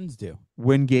scoring runs do?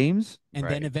 win games. And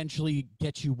Right. then eventually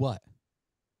get you what?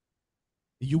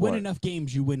 You win What? enough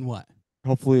games, you win what?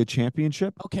 Hopefully, a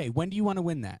championship Okay, when do you want to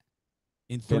win that?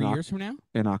 In 3 Oc- years from now?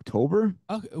 in October.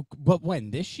 Okay, but when?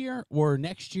 This year or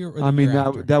next year or the I mean, year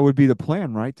after? that would be the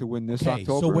plan, right? To win this Okay,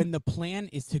 October. so when the plan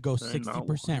is to go Not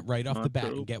 60% right off the bat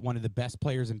true. and get one of the best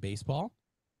players in baseball,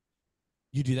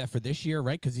 you do that for this year,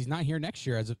 right? Because he's not here next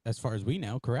year, as far as we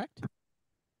know, correct?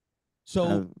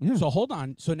 So Yeah. so hold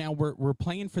on. So now we're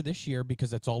playing for this year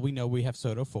because that's all we know we have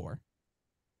Soto for.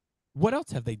 What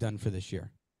else have they done for this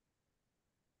year?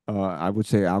 I would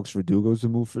say Alex Verdugo's the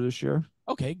move for this year.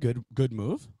 Okay, good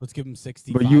move. Let's give him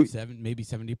 65, But you 7, maybe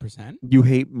 70%. you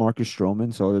hate Marcus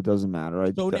Stroman, so it doesn't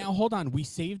matter. So now hold on. We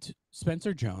saved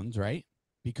Spencer Jones, right?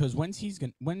 Because when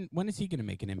is he gonna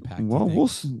make an impact? Well, we'll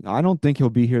see. I don't think he'll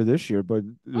be here this year, but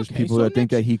there's Okay, people so that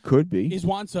think that he could be. Is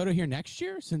Juan Soto here next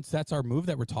year? Since that's our move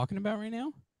that we're talking about right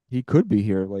now. He could be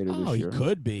here later Oh, this he year.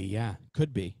 could be. Yeah,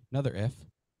 could be. Another if.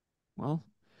 Well,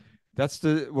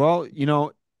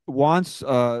 once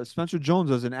Spencer Jones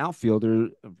as an outfielder,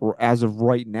 as of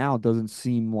right now, doesn't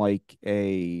seem like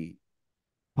a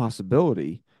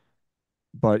possibility.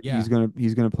 But Yeah.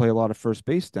 he's gonna play a lot of first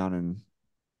base down in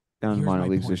Here's minor my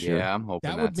leagues point. this year. Yeah, I'm hoping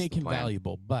That would that's make the him plan.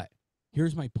 valuable. But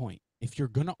here's my point: if you're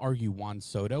gonna argue Juan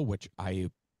Soto, which I'm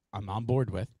on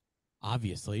board with,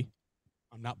 obviously,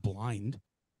 I'm not blind.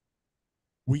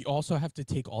 We also have to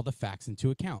take all the facts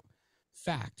into account.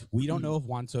 Fact: we don't know if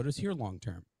Juan Soto's here long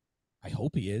term. I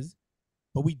hope he is,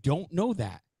 but we don't know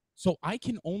that. So I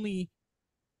can only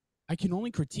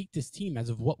critique this team as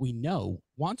of what we know.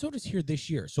 Juan Soto's here this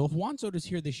year. So if Juan Soto's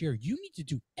here this year, you need to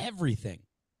do everything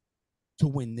to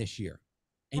win this year.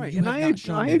 And Right, you and have I not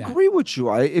shown me that. agree with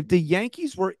you. If the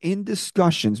Yankees were in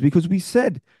discussions, because we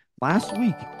said last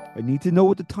week, I need to know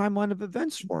what the timeline of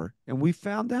events were, and we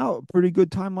found out a pretty good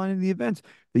timeline of the events.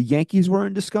 The Yankees were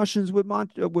in discussions with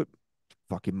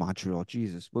fucking Montreal,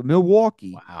 Jesus, with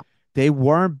Milwaukee. Wow. They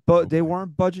weren't, Oh, they boy.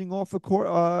 weren't budging off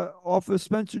of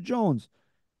Spencer Jones.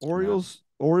 Orioles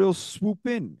swoop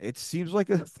in. It seems like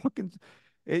a fucking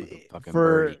fucking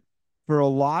for birdie. a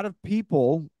lot of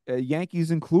people,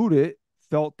 Yankees included,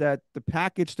 felt that the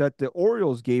package that the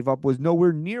Orioles gave up was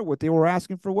nowhere near what they were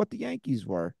asking for what the Yankees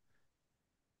were.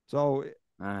 So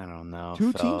I don't know.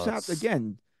 two teams have fellas.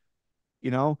 again,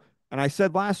 and I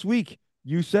said last week,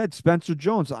 you said Spencer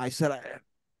Jones. I said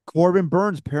Corbin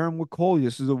Burnes pair him with Cole.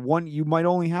 This is you might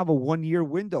only have a 1 year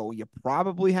window. You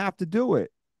probably have to do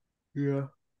it. Yeah.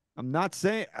 I'm not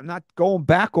going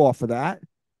back off of that.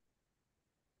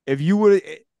 If you would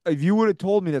have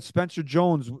told me that Spencer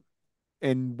Jones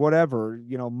and whatever,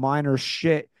 minor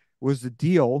shit was the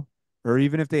deal, or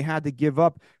even if they had to give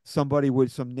up somebody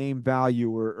with some name value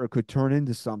or could turn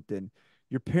into something,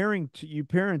 you're pairing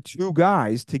two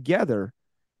guys together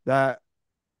that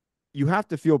you have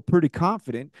to feel pretty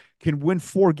confident can win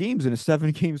 4 games in a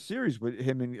 7-game series with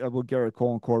him and with Garrett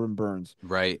Cole and Corbin Burnes.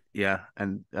 Right. Yeah.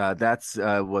 And that's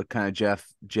what kind of Jeff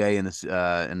J in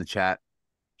the chat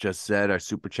just said, our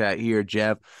super chat here.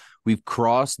 Jeff, we've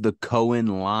crossed the Cohen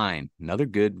line. Another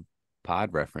good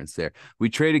pod reference there. We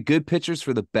traded good pitchers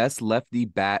for the best lefty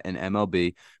bat in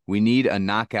MLB. We need a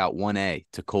knockout 1A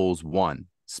to Cole's 1.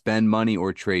 Spend money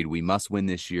or trade. We must win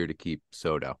this year to keep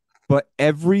Soto. But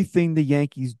everything the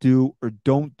Yankees do or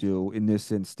don't do in this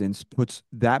instance puts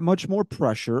that much more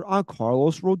pressure on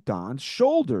Carlos Rodon's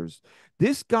shoulders.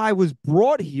 This guy was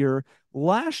brought here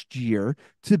last year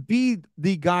to be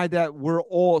the guy that we're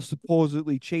all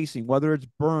supposedly chasing, whether it's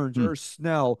Burnes or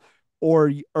Snell or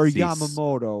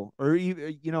Yamamoto, or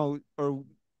even, or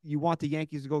you want the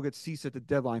Yankees to go get Cease at the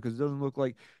deadline because it doesn't look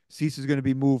like Cease is going to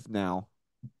be moved now,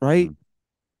 right?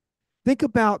 Think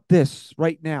about this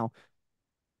right now.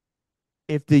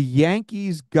 If the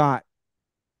Yankees got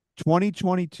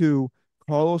 2022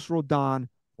 Carlos Rodon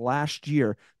last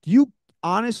year, do you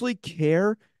honestly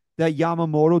care that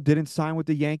Yamamoto didn't sign with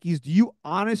the Yankees? Do you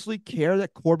honestly care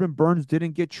that Corbin Burnes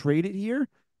didn't get traded here?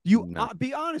 Do you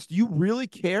be honest? Do you really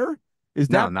care? Is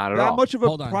that not at that all. much of a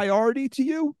Hold on. priority to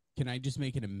you? Can I just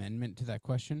make an amendment to that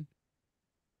question?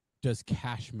 Does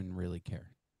Cashman really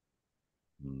care?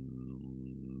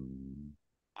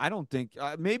 I don't think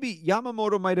maybe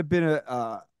Yamamoto might have been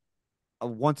a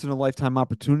once in a lifetime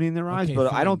opportunity in their eyes, Okay, but I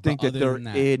fine, don't think but that other they're than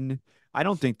that- in. I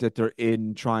don't think that they're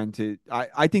in trying to.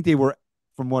 I think they were,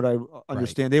 from what I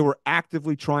understand, they were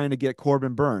actively trying to get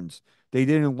Corbin Burnes. They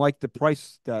didn't like the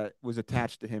price that was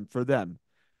attached to him for them.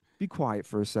 Be quiet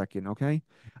for a second, okay?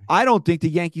 I don't think the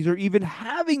Yankees are even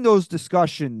having those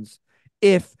discussions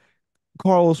if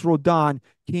Carlos Rodon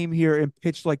came here and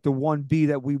pitched like the 1B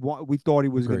that we thought he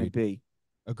was going to be.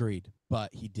 Agreed,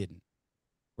 but he didn't.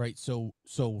 Right? So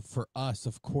for us,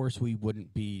 of course, we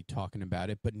wouldn't be talking about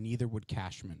it, but neither would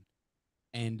Cashman.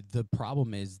 And the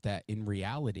problem is that in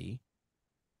reality,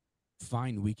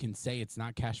 fine, we can say it's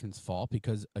not Cashman's fault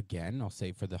because, again, I'll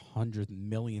say for the 100th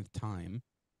millionth time,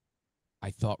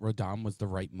 I thought Rodon was the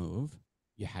right move.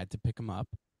 You had to pick him up.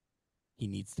 He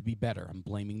needs to be better. I'm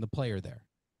blaming the player there.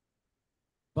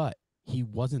 But he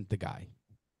wasn't the guy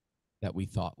that we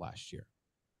thought last year.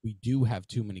 We do have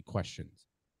too many questions.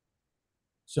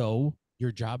 So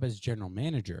your job as general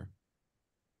manager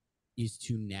is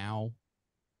to now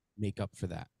make up for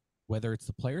that, whether it's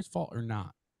the player's fault or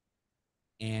not.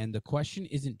 And the question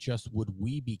isn't just would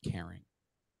we be caring?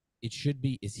 It should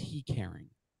be, is he caring?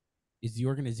 Is the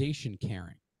organization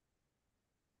caring?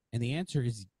 And the answer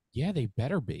is, yeah, they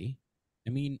better be.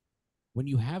 I mean, when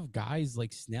you have guys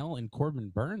like Snell and Corbin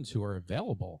Burnes who are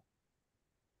available,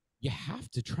 you have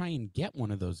to try and get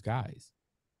one of those guys.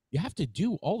 You have to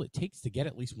do all it takes to get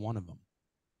at least one of them.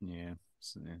 Yeah.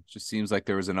 It just seems like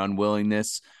there was an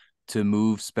unwillingness to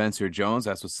move Spencer Jones.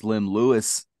 That's what Slim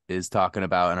Lewis is talking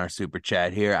about in our super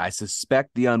chat here. I suspect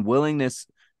the unwillingness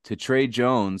to trade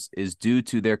Jones is due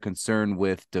to their concern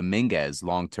with Dominguez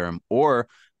long-term, or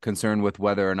concern with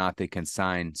whether or not they can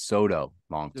sign Soto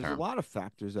long-term. There's a lot of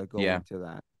factors that go into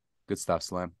that. Good stuff,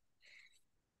 Slim.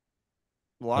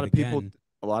 A lot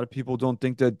of people don't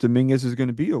think that Dominguez is going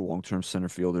to be a long-term center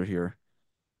fielder here.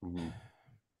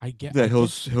 I get that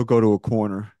he'll go to a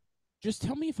corner. Just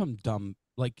tell me if I'm dumb.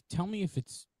 Like, tell me if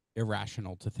it's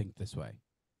irrational to think this way.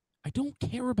 I don't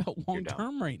care about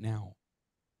long-term right now.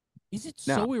 Is it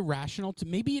so irrational to?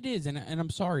 Maybe it is, and I'm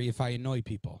sorry if I annoy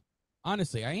people.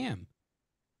 Honestly, I am.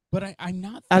 But I'm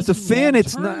not. As a fan,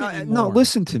 it's not. Anymore. No,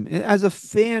 listen to me. As a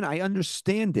fan, I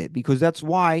understand it, because that's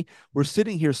why we're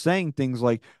sitting here saying things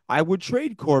like, I would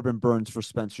trade Corbin Burnes for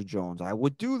Spencer Jones. I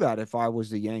would do that if I was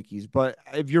the Yankees. But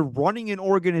if you're running an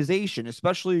organization,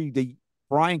 especially the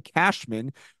Brian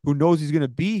Cashman, who knows he's going to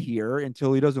be here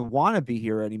until he doesn't want to be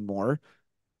here anymore.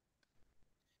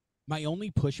 My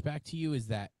only pushback to you is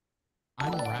that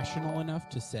I'm rational enough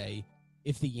to say,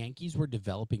 if the Yankees were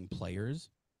developing players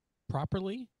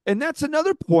properly, and that's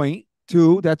another point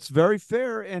too, that's very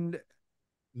fair, and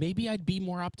maybe I'd be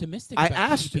more optimistic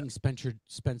about keeping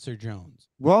Spencer Jones.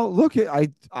 Well, look,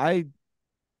 I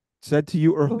said to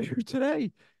you earlier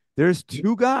today, there's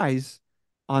two guys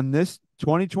on this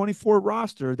 2024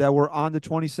 roster that were on the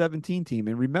 2017 team,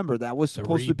 and remember, that was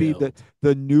supposed to be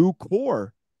the new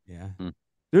core. Yeah.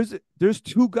 There's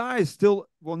two guys still,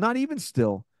 well, not even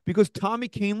still, because Tommy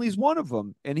Kahnle's one of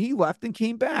them, and he left and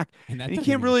came back. And that you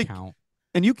can't really count.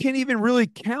 And you can't even really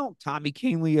count Tommy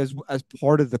Kahnle as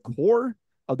part of the core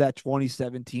of that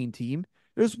 2017 team.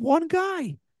 There's one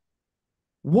guy.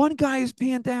 One guy is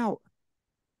panned out.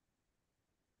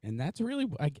 And that's really,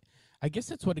 I guess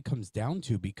that's what it comes down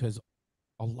to, because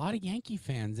a lot of Yankee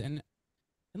fans, and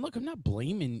look, I'm not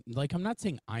blaming, like, I'm not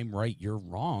saying I'm right, you're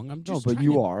wrong. I'm just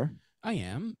you are. I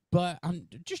am, but I'm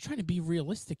just trying to be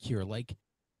realistic here. Like,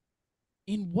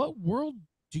 in what world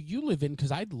do you live in?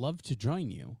 Because I'd love to join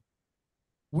you,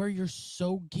 where you're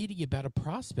so giddy about a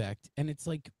prospect, and it's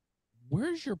like,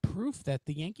 where's your proof that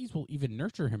the Yankees will even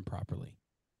nurture him properly?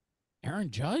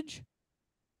 Aaron Judge?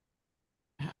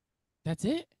 That's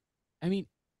it? I mean,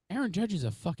 Aaron Judge is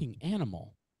a fucking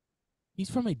animal. He's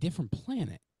from a different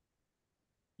planet.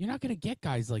 You're not going to get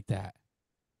guys like that.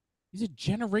 He's a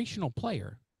generational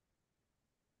player.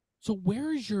 So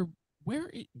where do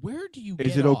you get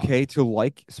Is it okay to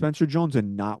like Spencer Jones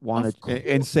and not want to,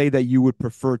 and say that you would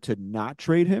prefer to not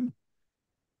trade him?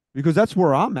 Because that's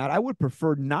where I'm at. I would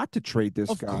prefer not to trade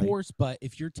this guy. Of course, but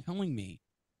if you're telling me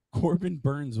Corbin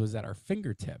Burnes was at our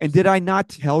fingertips. And did I not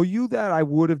tell you that I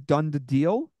would have done the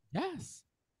deal? Yes.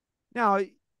 Now,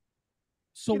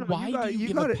 so why do you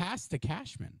give a pass to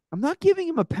Cashman? I'm not giving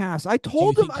him a pass. I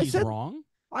told him, I said, wrong?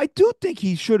 I do think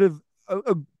he should have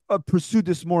pursued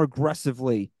this more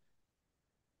aggressively.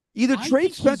 Either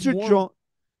trade Spencer Jones.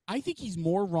 I think he's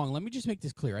more wrong. Let me just make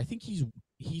this clear. I think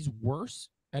he's worse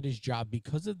at his job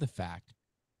because of the fact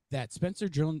that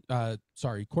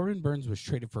Corbin Burnes was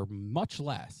traded for much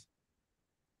less,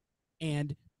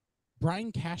 and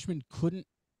Brian Cashman couldn't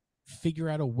figure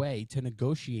out a way to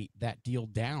negotiate that deal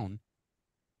down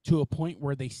to a point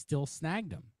where they still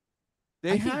snagged him.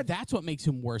 I think that's what makes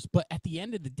him worse. But at the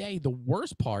end of the day, the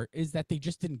worst part is that they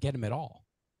just didn't get him at all.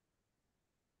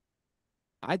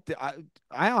 I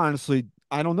honestly,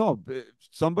 I don't know.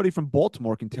 Somebody from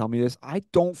Baltimore can tell me this. I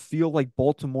don't feel like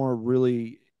Baltimore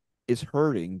really is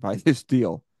hurting by this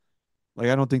deal. Like,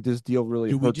 I don't think this deal really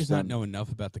hurts them. Do we just not know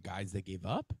enough about the guys they gave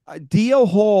up? D.L.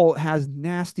 Hall has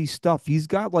nasty stuff. He's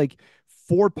got like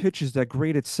 4 pitches that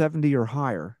grade at 70 or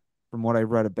higher from what I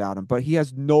read about him, but he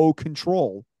has no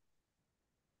control.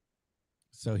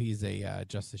 So he's a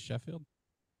Justice Sheffield?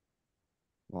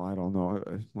 Well, I don't know.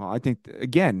 Well, I think,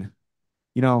 again,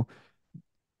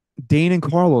 Dane and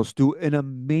Carlos do an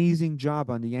amazing job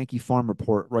on the Yankee Farm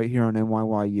Report right here on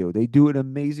NYYU. They do an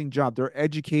amazing job. They're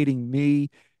educating me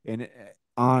and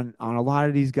on a lot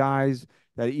of these guys.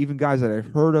 that even guys that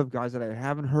I've heard of, guys that I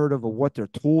haven't heard of what their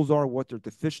tools are, what their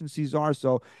deficiencies are.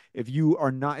 So if you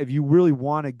really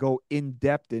want to go in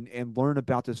depth and learn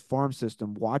about this farm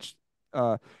system, watch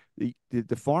the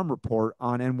farm report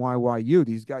on NYYU.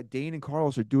 These guys, Dane and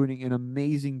Carlos, are doing an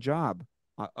amazing job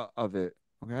of it.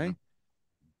 Okay.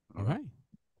 Okay.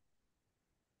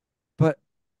 But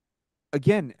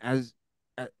again,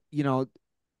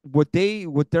 what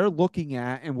they're looking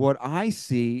at and what I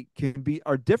see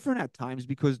are different at times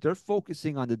because they're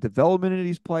focusing on the development of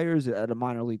these players at a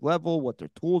minor league level, what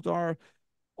their tools are.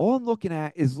 All I'm looking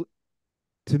at is,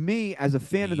 to me, as a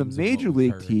fan of the Names and what major we've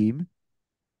league heard. team,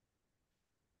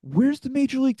 where's the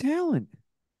major league talent?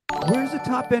 Where's the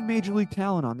top end major league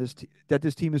talent on that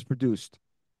this team has produced?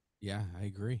 Yeah, I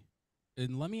agree.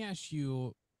 And let me ask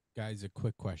you guys a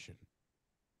quick question.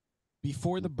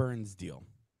 Before the Burnes deal,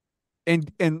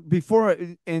 And before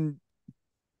Dane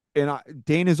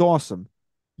is awesome,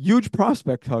 huge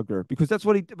prospect hugger because that's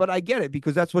what he. But I get it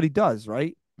because that's what he does,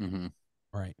 right? Mm-hmm.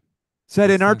 right?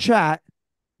 Said That's in our the- chat,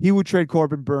 he would trade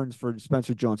Corbin Burnes for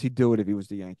Spencer Jones. He'd do it if he was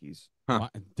the Yankees. Huh.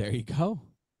 There you go.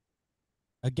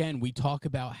 Again, we talk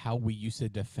about how we used to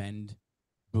defend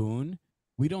Boone.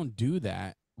 We don't do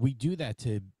that. We do that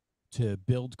to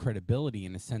build credibility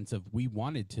in a sense of we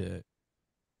wanted to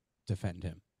defend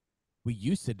him. We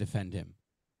used to defend him.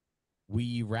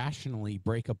 We rationally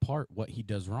break apart what he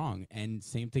does wrong, and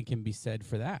same thing can be said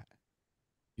for that.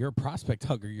 You're a prospect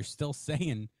hugger. You're still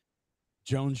saying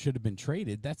Jones should have been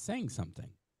traded. That's saying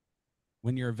something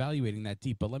when you're evaluating that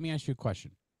deep. But let me ask you a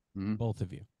question, both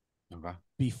of you. Okay.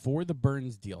 Before the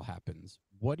Burnes deal happens,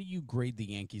 what do you grade the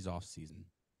Yankees offseason?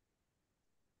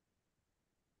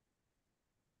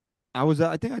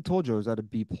 I think I told you I was at a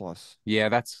B+. Yeah,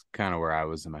 that's kind of where I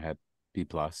was in my head. B+.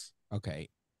 Okay.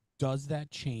 Does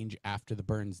that change after the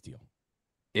Burnes deal?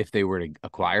 If they were to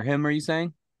acquire him, are you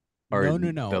saying? Or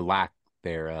No. the lack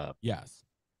thereof? Yes.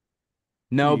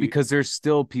 No, You- because there's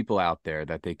still people out there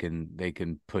that they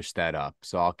can push that up.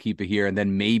 So I'll keep it here, and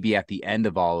then maybe at the end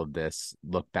of all of this,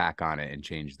 look back on it and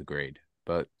change the grade.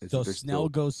 But So there's Snell still...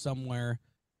 goes somewhere,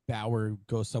 Bauer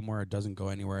goes somewhere, it doesn't go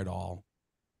anywhere at all.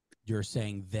 You're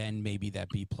saying then maybe that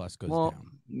B+ goes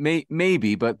down.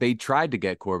 Maybe, but they tried to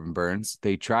get Corbin Burnes.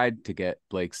 They tried to get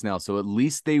Blake Snell. So at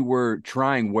least they were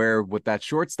trying, where with that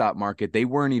shortstop market, they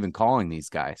weren't even calling these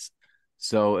guys.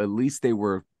 So at least they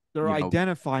were... They're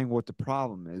identifying what the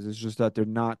problem is. It's just that they're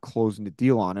not closing the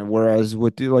deal on it. Whereas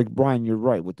with like Brian, you're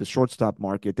right. With the shortstop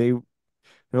market, they're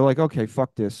like, okay,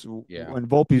 fuck this. Yeah. When Do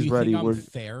Volpe's you ready, think I'm we're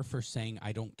fair for saying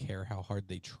I don't care how hard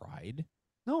they tried?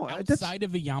 no. That's Outside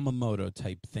of a Yamamoto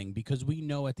type thing, because we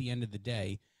know at the end of the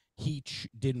day, he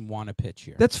didn't want to pitch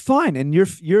here. that's fine, and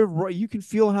you're right. You can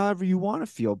feel however you want to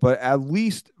feel, but at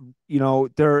least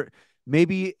there.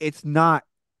 Maybe it's not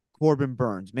Corbin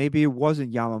Burnes. Maybe it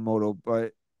wasn't Yamamoto,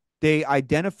 but they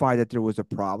identified that there was a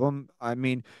problem. I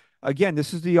mean, again,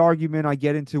 this is the argument I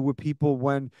get into with people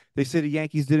when they say the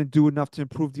Yankees didn't do enough to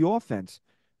improve the offense.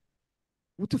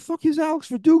 What the fuck is Alex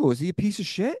Verdugo? Is he a piece of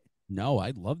shit? No,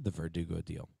 I love the Verdugo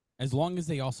deal. As long as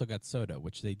they also got Soto,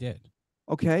 which they did.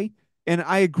 Okay. And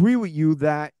I agree with you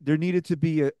that there needed to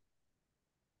be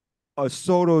a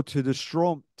Soto to the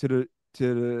Stroman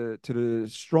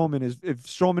is, if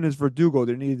Stroman is Verdugo,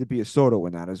 there needed to be a Soto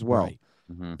in that as well. Right.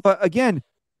 Mm-hmm. But again,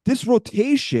 this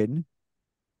rotation,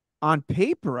 on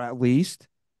paper at least,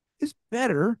 is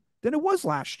better than it was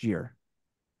last year.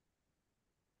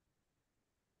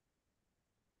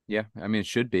 Yeah, I mean, it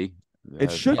should be.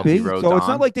 It should LT be. Rodon. So it's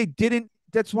not like they didn't.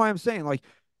 That's why I'm saying, like,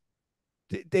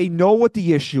 they know what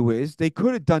the issue is. They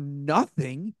could have done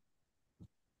nothing.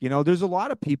 There's a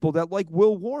lot of people that like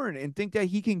Will Warren and think that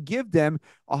he can give them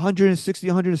 160,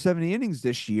 170 innings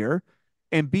this year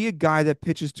and be a guy that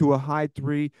pitches to a high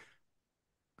 3,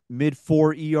 mid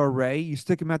 4 ERA. You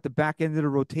stick him at the back end of the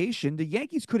rotation. The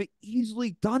Yankees could have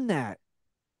easily done that.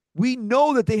 We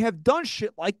know that they have done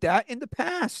shit like that in the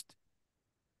past.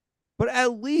 But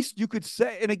at least you could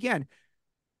say, and again,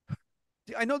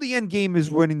 I know the end game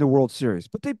is winning the World Series,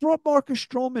 but they brought Marcus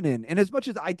Stroman in. And as much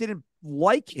as I didn't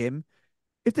like him,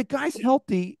 if the guy's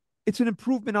healthy, it's an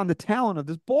improvement on the talent of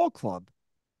this ball club.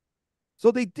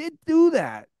 So they did do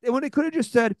that. And when they could have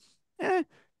just said,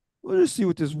 we'll just see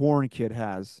what this Warren kid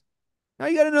has. Now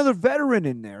you got another veteran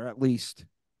in there, at least.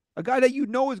 A guy that is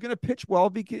going to pitch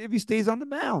well if he stays on the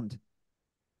mound.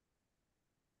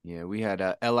 Yeah, we had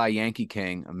L.I. Yankee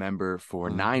King, a member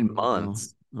for 9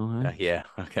 months. Yeah,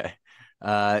 okay.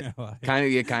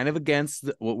 Kind of against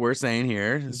what we're saying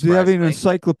here. Do you have an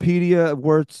encyclopedia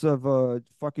worth of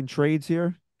fucking trades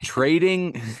here?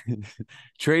 Trading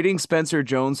Spencer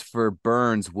Jones for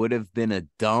Burnes would have been a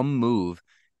dumb move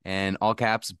And all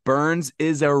caps, Burnes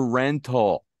is a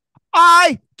rental. I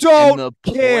And don't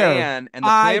the care.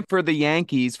 plan for the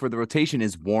Yankees for the rotation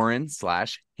is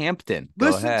Warren/Hampton. Go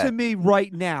Listen ahead. to me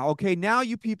right now, okay? Now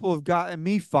you people have gotten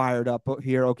me fired up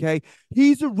here, okay?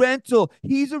 He's a rental.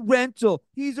 He's a rental.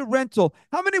 He's a rental.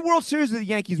 How many World Series have the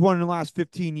Yankees won in the last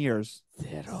 15 years?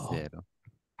 Zero.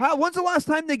 When's the last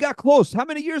time they got close? How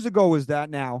many years ago was that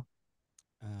now?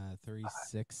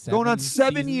 36, Going on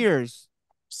 7 seasons? years.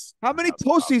 How many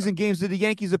postseason games did the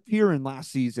Yankees appear in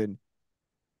last season?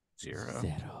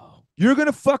 Zero. You're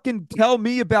gonna fucking tell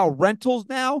me about rentals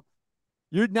now?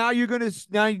 You're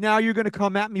gonna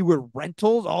come at me with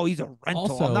rentals? Oh, he's a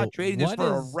rental. Also, I'm not trading this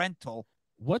for a is- rental.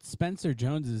 What's Spencer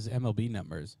Jones's MLB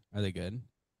numbers? Are they good?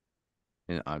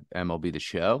 In, MLB The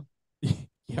Show?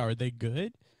 Yeah, are they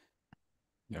good?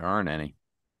 There aren't any.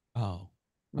 Oh.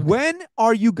 When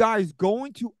are you guys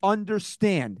going to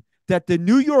understand that the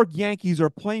New York Yankees are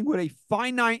playing with a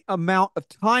finite amount of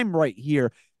time right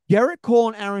here? Garrett Cole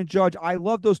and Aaron Judge, I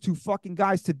love those two fucking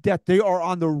guys to death. They are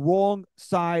on the wrong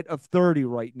side of 30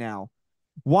 right now.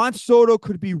 Juan Soto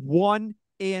could be one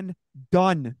and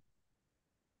done.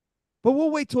 But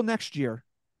we'll wait till next year.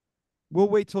 We'll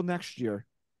wait till next year.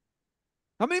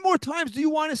 How many more times do you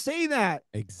want to say that?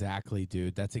 Exactly,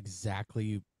 dude. That's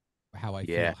exactly how I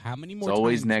Yeah. feel. How many more It's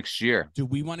always times next year. do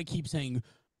we want to keep saying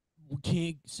we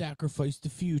can't sacrifice the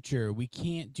future? We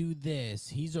can't do this.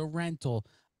 He's a rental.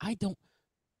 I don't.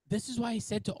 This is why I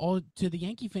said to the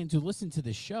Yankee fans who listen to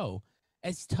this show,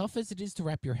 as tough as it is to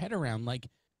wrap your head around, like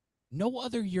no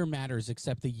other year matters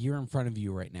except the year in front of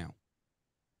you right now.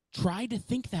 Try to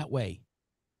think that way.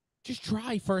 Just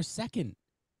try for a second,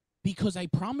 because I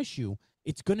promise you,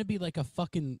 it's going to be like a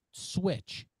fucking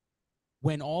switch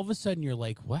when all of a sudden you're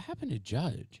like, what happened to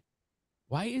Judge?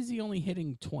 Why is he only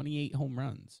hitting 28 home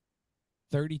runs,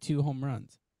 32 home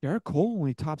runs? Garrett Cole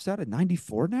only tops out at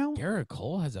 94 now? Garrett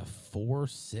Cole has a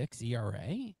 4.6 ERA?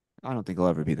 I don't think he'll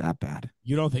ever be that bad.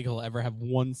 You don't think he'll ever have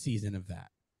one season of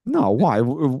that? No, why?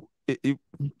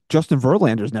 Justin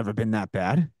Verlander's never been that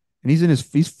bad. And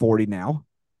he's 40 now.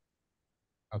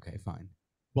 Okay, fine.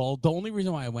 Well, the only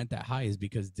reason why I went that high is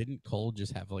because didn't Cole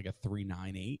just have like a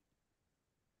 3.98?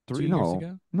 2 years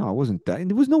ago? No, it wasn't that.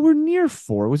 It was nowhere near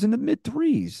 4. It was in the mid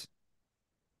 3s.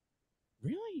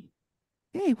 Really?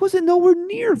 Yeah, it wasn't nowhere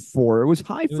near 4. It was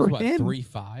high It for was what, him.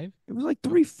 3.5? It was like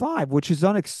 3.5, which is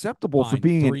unacceptable for Fine,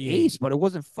 being an 3.8. ace, but it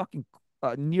wasn't fucking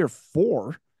near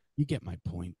 4. You get my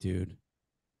point, dude.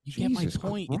 You get my Jesus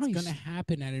point. Christ. It's going to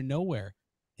happen out of nowhere.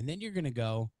 And then you're going to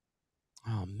go,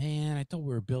 oh, man, I thought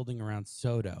we were building around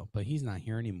Soto, but he's not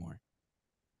here anymore.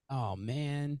 Oh,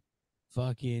 man,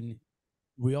 fucking,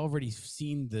 we already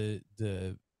seen the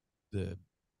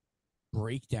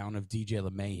breakdown of DJ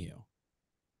LeMahieu.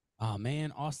 Oh,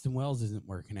 man, Austin Wells isn't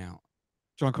working out.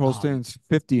 Giancarlo Stanton's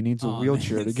 50 and needs a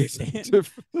wheelchair man, to get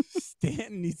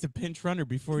Stanton needs a pinch runner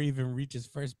before he even reaches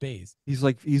first base. He's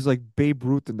like Babe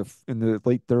Ruth in the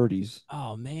late 30s.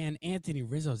 Oh man, Anthony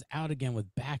Rizzo's out again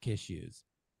with back issues.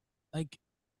 Like,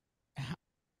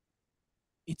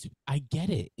 I get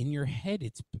it. In your head,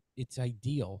 it's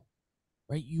ideal,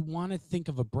 right? You want to think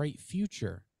of a bright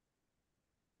future,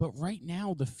 but right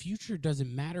now the future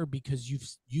doesn't matter because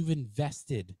you've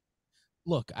invested.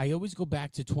 Look, I always go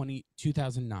back to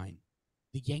 2009.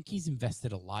 The Yankees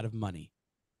invested a lot of money,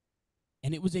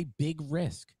 and it was a big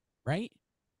risk, right?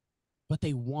 But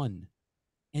they won.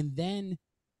 And then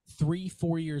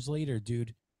 3-4 years later,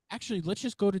 dude, actually, let's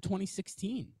just go to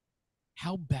 2016.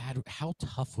 How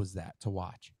tough was that to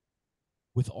watch?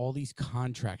 With all these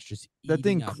contracts just that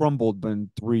thing up. crumbled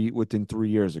within 3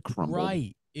 years. It crumbled.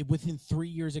 Right. Within 3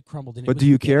 years, it crumbled. And but do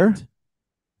you care?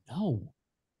 No.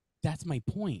 That's my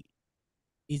point.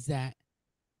 Is that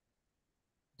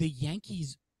the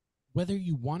Yankees, whether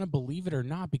you want to believe it or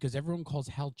not, because everyone calls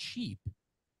Hal cheap,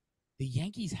 the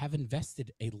Yankees have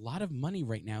invested a lot of money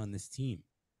right now in this team.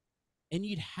 And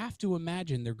you'd have to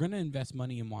imagine they're going to invest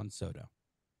money in Juan Soto.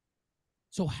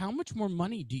 So how much more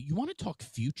money do you want to talk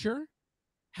future?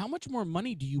 How much more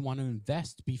money do you want to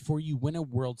invest before you win a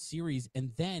World Series?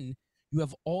 And then you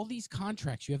have all these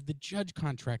contracts. You have the Judge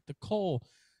contract, the Cole,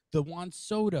 the Juan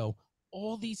Soto,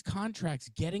 all these contracts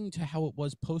getting to how it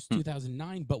was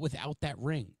post-2009, but without that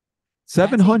ring.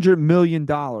 $700 million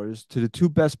to the two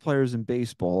best players in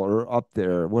baseball, or up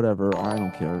there, whatever. I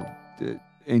don't care.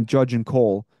 And Judge and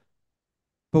Cole.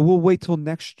 But we'll wait till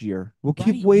next year. We'll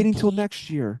keep waiting till next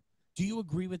year. Do you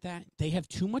agree with that? They have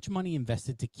too much money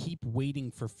invested to keep waiting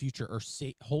for future or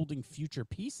holding future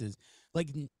pieces. Like,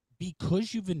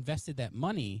 because you've invested that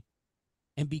money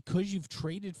and because you've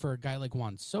traded for a guy like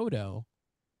Juan Soto,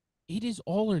 it is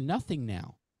all or nothing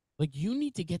now. Like, you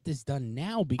need to get this done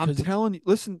now I'm because telling you,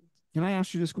 listen, can I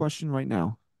ask you this question right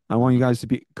now? I want you guys to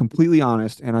be completely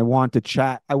honest, and I want the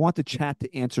chat. I want the chat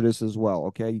to answer this as well.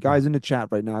 Okay, you guys in the chat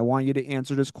right now, I want you to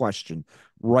answer this question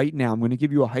right now. I'm going to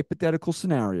give you a hypothetical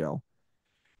scenario.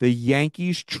 The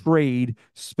Yankees trade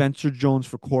Spencer Jones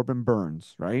for Corbin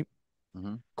Burnes, right?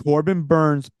 Mhm. Corbin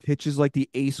Burnes pitches like the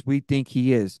ace we think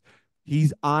he is.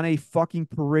 He's on a fucking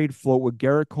parade float with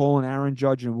Garrett Cole and Aaron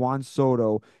Judge and Juan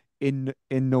Soto in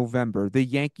November. The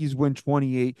Yankees win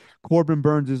 28. Corbin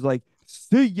Burnes is like,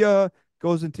 see ya.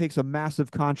 Goes and takes a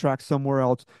massive contract somewhere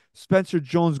else. Spencer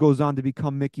Jones goes on to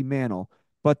become Mickey Mantle.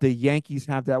 But the Yankees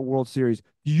have that World Series.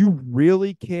 Do you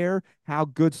really care how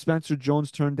good Spencer Jones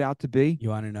turned out to be? you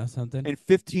want to know something? In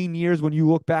 15 years, when you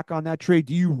look back on that trade,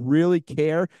 do you really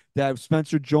care that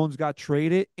Spencer Jones got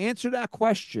traded? Answer that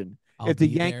question. I'll If the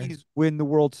be there. Yankees win the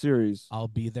World Series, I'll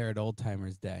be there at Old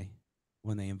Timers Day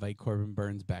when they invite Corbin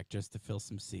Burnes back just to fill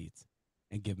some seats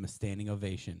and give him a standing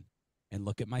ovation and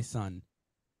look at my son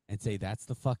and say that's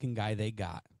the fucking guy they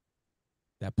got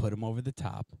that put him over the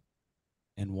top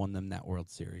and won them that World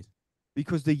Series.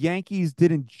 because the Yankees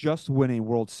didn't just win a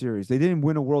World Series. They didn't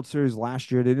win a World Series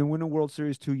last year. They didn't win a World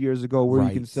Series 2 years ago where you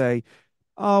can Right. say,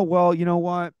 oh, well, you know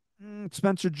what?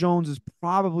 Spencer Jones is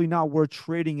probably not worth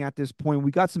trading at this point.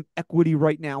 We got some equity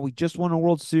right now. We just won a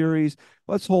World Series.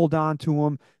 Let's hold on to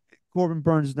him. Corbin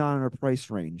Burnes is not in our price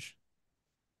range.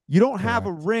 You don't have a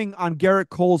Correct. ring on Garrett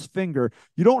Cole's finger.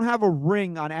 You don't have a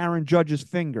ring on Aaron Judge's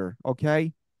finger,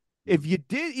 okay? If you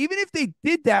did, even if they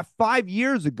did that 5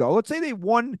 years ago, let's say they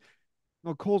won.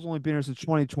 Well, Cole's only been here since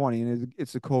 2020, and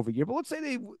it's a COVID year. But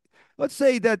let's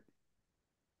say that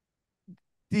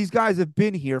these guys have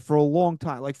been here for a long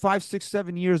time, like 5, 6,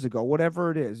 7 years ago, whatever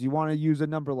it is. You want to use a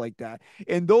number like that.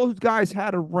 And those guys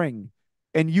had a ring.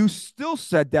 And you still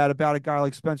said that about a guy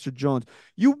like Spencer Jones.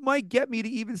 You might get me to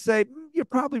even say, you're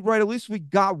probably right. At least we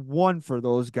got one for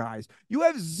those guys. You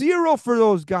have zero for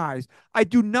those guys. I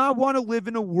do not want to live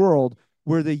in a world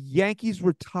where the Yankees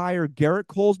retire Garrett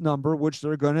Cole's number, which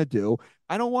they're going to do.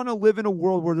 I don't want to live in a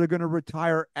world where they're going to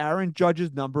retire Aaron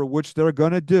Judge's number, which they're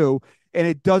going to do. And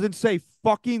it doesn't say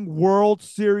fucking World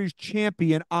Series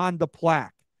champion on the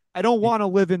plaque. I don't want to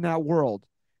live in that world.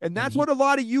 And that's what a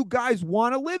lot of you guys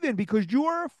want to live in because you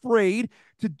are afraid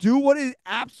to do what it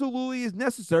absolutely is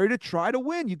necessary to try to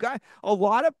win. You got a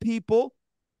lot of people,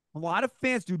 a lot of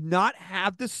fans do not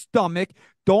have the stomach,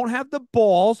 don't have the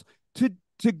balls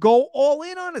to go all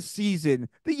in on a season.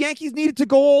 The Yankees needed to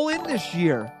go all in this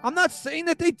year. I'm not saying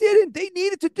that they didn't. They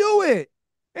needed to do it.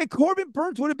 And Corbin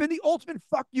Burnes would have been the ultimate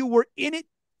fuck you. We're in it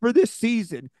for this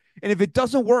season. And if it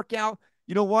doesn't work out,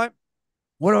 you know what?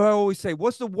 What do I always say?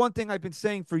 What's the one thing I've been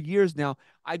saying for years now?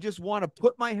 I just want to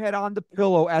put my head on the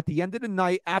pillow at the end of the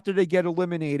night after they get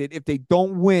eliminated, if they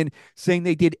don't win, saying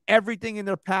they did everything in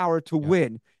their power to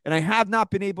win. And I have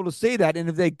not been able to say that. And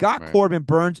if they got Corbin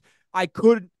Burnes, I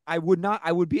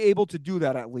would be able to do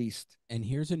that at least. And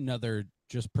here's another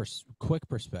just quick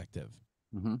perspective.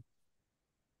 Mm-hmm.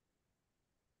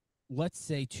 Let's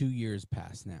say 2 years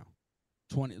pass now.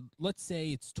 Let's say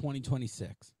it's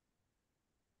 2026.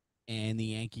 And the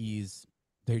Yankees,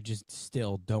 they just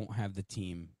still don't have the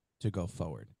team to go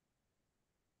forward.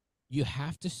 You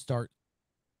have to start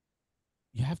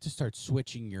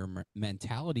switching your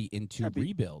mentality into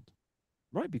rebuild.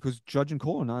 Right, because Judge and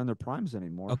Cole are not in their primes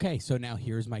anymore. Okay, so now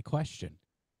here's my question.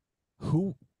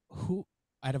 Who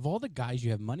out of all the guys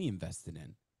you have money invested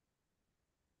in,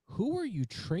 who are you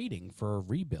trading for a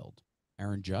rebuild?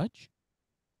 Aaron Judge?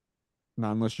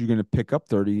 Not unless you're going to pick up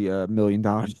 $30 million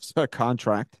a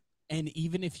contract. And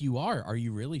even if you are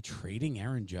you really trading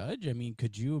Aaron Judge? I mean,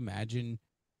 could you imagine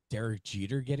Derek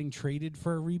Jeter getting traded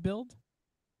for a rebuild?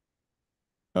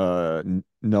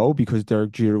 No, because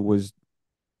Derek Jeter was.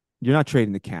 You're not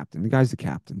trading the captain. The guy's the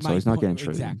captain, so he's not getting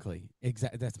traded.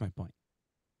 Exactly. That's my point.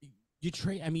 You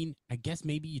trade. I mean, I guess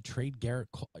maybe you trade Garrett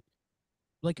Cole.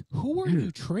 Like, who are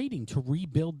you trading to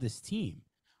rebuild this team?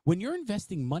 When you're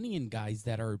investing money in guys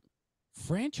that are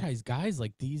franchise guys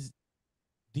like these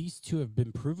two have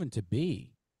been proven to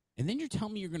be, and then you're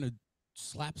telling me you're going to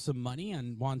slap some money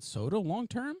on Juan Soto long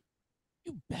term?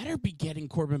 You better be getting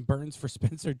Corbin Burnes for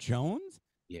Spencer Jones.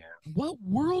 Yeah. What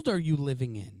world are you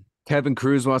living in? Kevin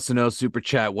Cruz wants to know, super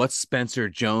chat, what's Spencer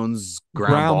Jones'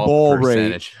 ground ball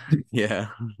percentage? Yeah.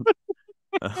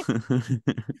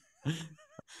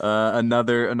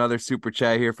 Another super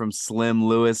chat here from Slim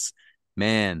Lewis.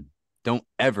 Man, don't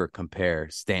ever compare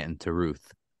Stanton to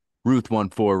Ruth. Ruth won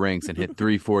 4 rings and hit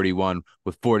 341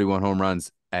 with 41 home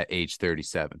runs at age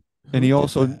 37. And he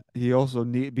also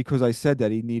need because we said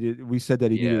that he needed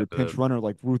a pinch runner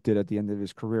like Ruth did at the end of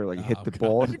his career, like hit the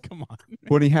ball. Come on.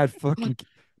 When he had fucking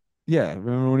Yeah,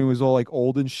 remember when he was all like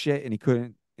old and shit, and he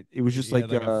couldn't. It was just He like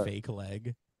had a fake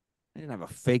leg. he didn't have a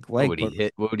fake What leg, would he but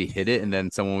hit? What would he hit it, and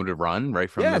then someone would run right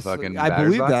from the yes, fucking I batter's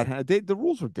believe box? that the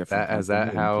rules were different That back is then. that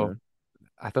They didn't how? care.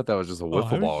 I thought that was just a Oh, I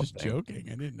wiffle was ball just thing. joking.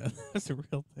 I didn't know that's a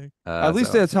real thing. At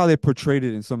least So, that's how they portrayed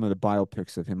it in some of the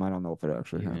biopics of him. I don't know if it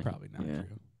actually Yeah. happened. Probably not Yeah.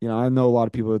 true. You know, I know a lot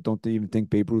of people that don't even think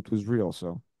Babe Ruth was real.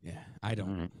 So Yeah, I don't.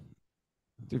 Alright.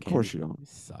 of course you don't. You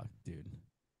suck, dude.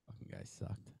 Fucking guy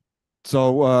sucked.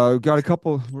 So got a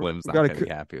couple. Slim's we not got gonna be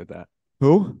happy with that.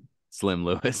 who? Slim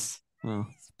Lewis. Oh,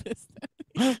 He's pissed at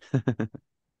me.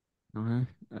 okay.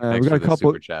 Thanks We got for a the couple.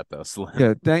 super chat though, Slim.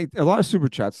 Yeah, thank a lot of super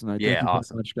chats tonight. Yeah, Thank you very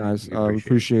awesome. much, guys. We We appreciate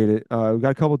appreciate it. We got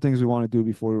a couple things we want to do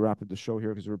before we wrap up the show here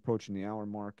because we're approaching the hour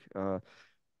mark.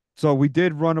 So we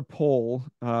did run a poll.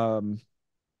 Kind of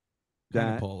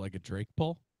That pull like a Drake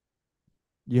pull.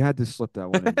 you had to slip that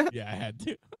one in. Yeah, I had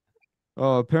to.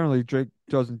 Oh, apparently Drake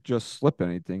doesn't just slip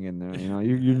anything in there. You know,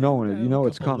 you know it. You know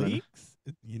it's Couple coming. leaks.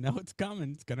 You know it's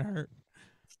coming. It's gonna hurt.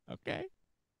 Okay.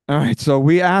 All right. So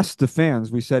we asked the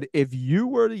fans. We said, if you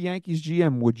were the Yankees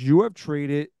GM, would you have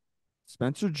traded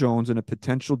Spencer Jones in a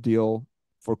potential deal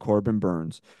for Corbin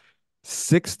Burnes?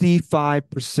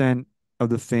 65% of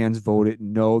the fans voted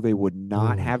no, they would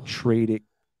not have Ooh. traded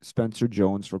Spencer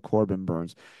Jones for Corbin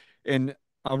Burnes. And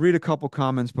I'll read a couple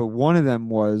comments, but one of them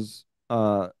was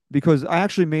because I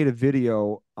actually made a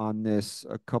video on this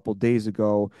a couple days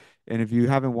ago. And if you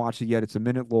haven't watched it yet, it's a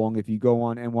minute long. If you go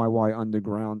on NYY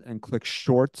Underground and click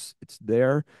shorts, it's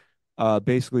there.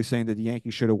 Basically saying that the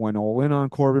Yankees should have went all in on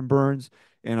Corbin Burnes.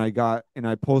 And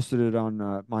I posted it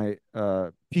on my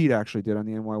Pete actually did on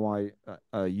the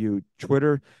NYYU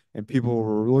Twitter, and people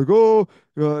were like, "Oh,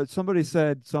 somebody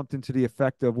said something to the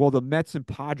effect of, well, the Mets and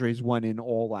Padres went in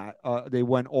they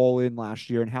went all in last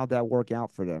year, and how'd that work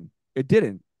out for them? It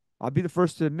didn't. I'll be the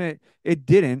first to admit it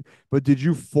didn't. But did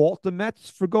you fault the Mets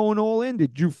for going all in?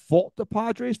 Did you fault the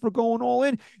Padres for going all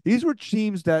in? These were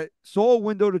teams that saw a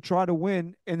window to try to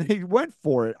win, and they went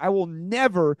for it. I will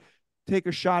never take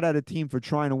a shot at a team for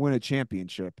trying to win a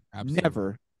championship. Absolutely.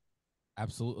 Never.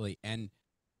 Absolutely. And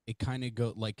it kind of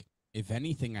go like, if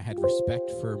anything, I had respect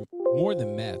for more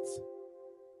than Mets.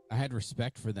 I had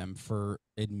respect for them for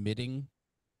admitting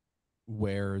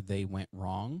where they went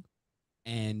wrong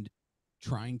and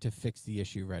trying to fix the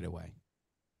issue right away.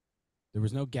 There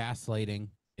was no gaslighting.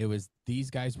 It was,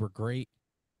 these guys were great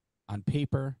on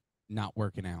paper, not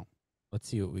working out. Let's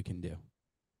see what we can do.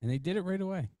 And they did it right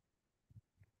away.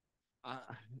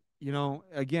 You know,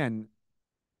 again,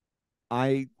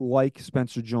 I like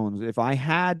Spencer Jones. If I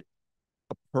had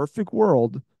a perfect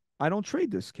world, I don't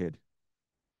trade this kid.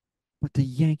 But the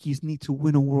Yankees need to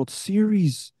win a World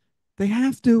Series. They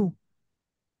have to.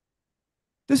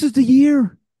 This is the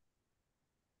year.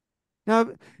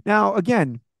 Now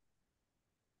again,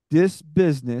 this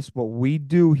business, what we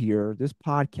do here, this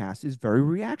podcast is very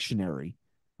reactionary.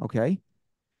 Okay?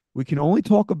 We can only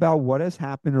talk about what has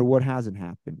happened or what hasn't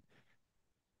happened.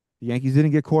 The Yankees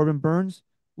didn't get Corbin Burnes.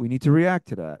 We need to react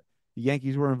to that. The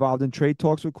Yankees were involved in trade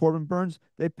talks with Corbin Burnes.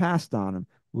 They passed on him.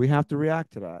 We have to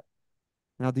react to that.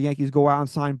 Now the Yankees go out and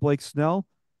sign Blake Snell.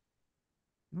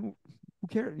 Who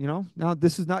cares? You know, now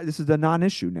this is a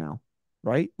non-issue now,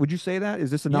 right? Would you say that? Is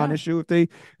this a non-issue if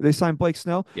they sign Blake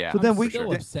Snell? Yeah. So then I'm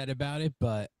still upset about it,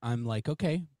 but I'm like,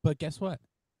 okay, but guess what?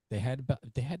 They had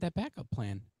that backup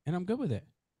plan, and I'm good with it.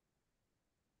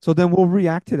 So then we'll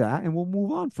react to that and we'll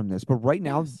move on from this. But right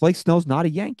now, Yes. Blake Snell's not a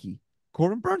Yankee.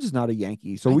 Corbin Burnes is not a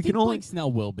Yankee. So I we think can only Blake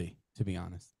Snell will be, to be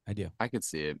honest. I do. I could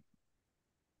see it.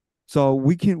 So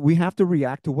we have to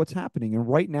react to what's happening. And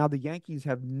right now the Yankees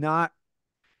have not,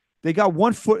 they got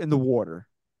 1 foot in the water.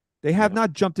 They have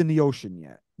not jumped in the ocean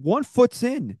yet. 1 foot's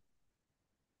in.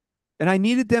 And I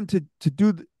needed them to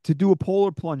do a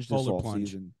polar plunge this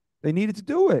offseason. They needed to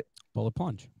do it. Polar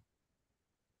plunge.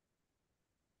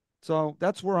 So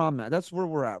that's where I'm at. That's where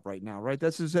we're at right now, right?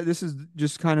 This is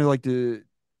just kind of like the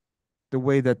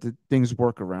way that the things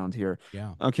work around here.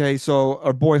 Yeah. Okay, so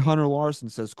our boy Hunter Larson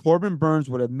says Corbin Burnes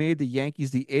would have made the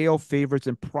Yankees the AL favorites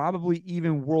and probably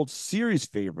even World Series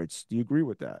favorites. Do you agree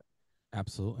with that?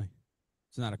 Absolutely.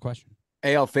 It's not a question.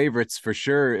 AL favorites for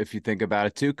sure, if you think about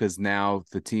it too, because now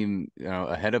the team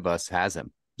ahead of us has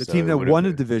him. The So team it that would've won the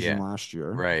been- division yeah, last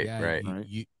year. Right, Yeah, right.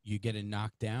 You get it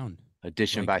knocked down.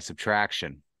 Addition Like- by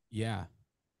subtraction. Yeah.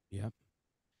 Yep.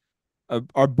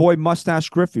 Our boy Mustache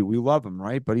Griffey, we love him,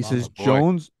 right? But he Love says him.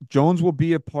 Boy. Jones will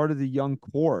be a part of the young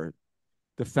core.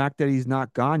 The fact that he's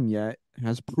not gone yet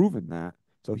has proven that.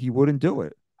 So he wouldn't do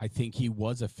it. I think he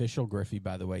was official Griffey,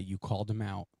 by the way. You called him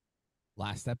out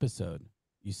last episode.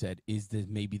 You said,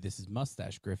 maybe this is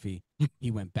Mustache Griffey.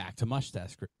 He went back to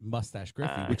Mustache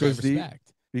Griffey, which Because I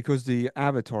respect. because the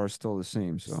avatar is still the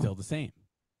same. So Still the same,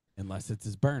 unless it's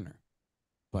his burner.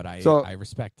 But So- I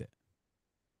respect it.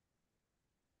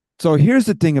 So here's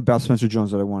the thing about Spencer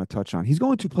Jones that I want to touch on. He's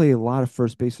going to play a lot of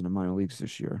first base in the minor leagues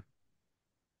this year.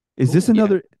 Is this Cool. Yeah.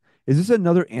 another? Is this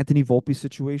another Anthony Volpe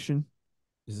situation?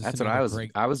 Is this That's what another I was-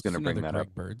 Greg, I was is this gonna bring another that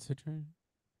up. Greg Bird situation?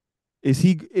 Is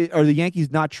he? Are the Yankees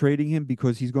not trading him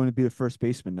because he's going to be the first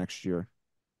baseman next year?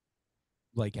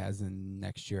 Like as in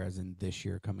next year, as in this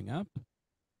year coming up?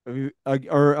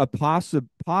 Or a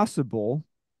possible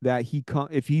that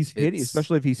if he's hitting, It's-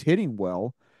 especially if he's hitting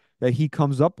well, that he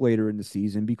comes up later in the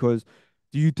season. Because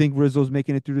do you think Rizzo's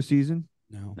making it through the season?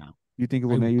 No. No. You think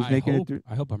LeMahieu's making it through?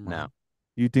 I hope I'm No. wrong.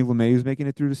 You think LeMahieu's making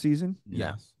it through the season? No.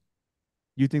 Yes.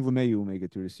 You think LeMahieu will make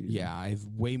it through the season? Yeah, I have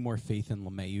way more faith in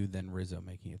LeMahieu than Rizzo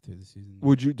making it through the season.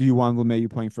 Do you want LeMahieu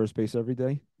playing first base every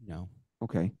day? No.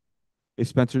 Okay. Is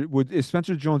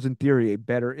Spencer Jones in theory a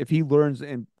better if he learns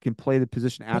and can play the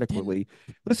position then- adequately?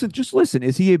 Listen.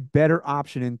 Is he a better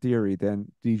option in theory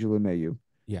than DJ LeMahieu?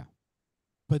 Yeah.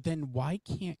 But then why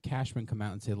can't Cashman come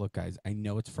out and say, look, guys, I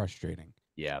know it's frustrating.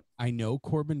 Yeah. I know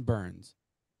Corbin Burnes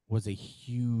was a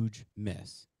huge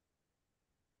miss.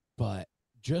 But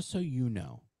just so you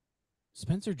know,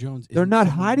 Spencer Jones They're isn't not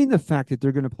someone- hiding the fact that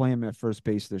they're going to play him at first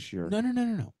base this year.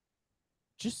 No.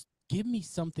 Just give me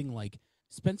something like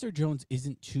Spencer Jones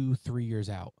isn't 2-3 years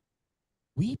out.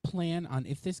 We plan on,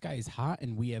 if this guy is hot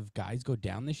and we have guys go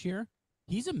down this year,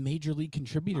 he's a major league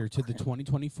contributor to the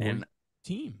 2024 And-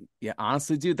 team. Yeah,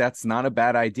 honestly, dude, that's not a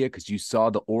bad idea because you saw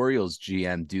the Orioles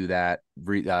GM do that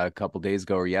a couple days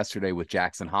ago or yesterday with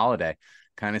Jackson Holiday,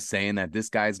 kind of saying that this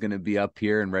guy's going to be up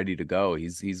here and ready to go.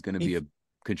 He's going to be a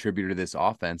contributor to this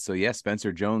offense. So yeah,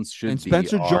 Spencer Jones should And be.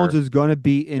 Spencer Jones is going to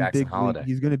be in Jackson big Holiday. league.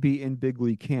 He's going to be in big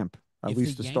league camp at If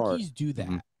least the to start. Yankees do that,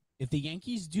 Mhm. if the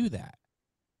Yankees do that,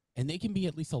 and they can be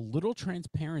at least a little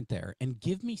transparent there and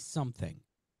give me something,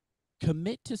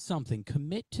 commit to something,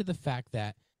 commit to the fact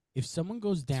that if someone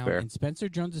goes down fair. and Spencer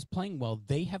Jones is playing well,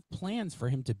 they have plans for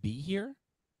him to be here.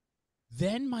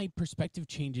 Then my perspective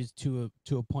changes to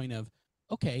a point of,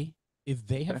 okay, if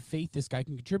they have faith this guy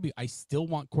can contribute, I still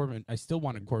wanted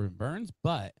Corbin Burnes,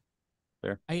 but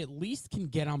Fair. I at least can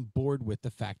get on board with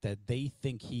the fact that they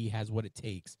think he has what it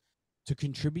takes to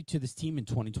contribute to this team in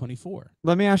 2024.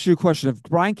 Let me ask you a question. If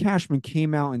Brian Cashman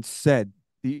came out and said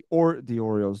the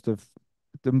Orioles, the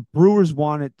Brewers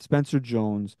wanted Spencer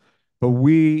Jones, but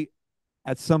we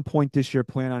at some point this year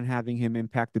plan on having him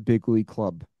impact the big league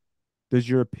club, does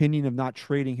your opinion of not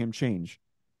trading him change?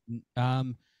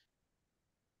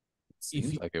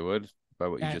 Seems you- like it would by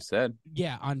what you at- just said.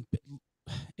 Yeah,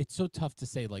 it's so tough to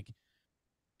say. Like,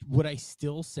 would I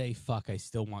still say fuck? I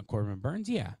still want Corbin Burnes.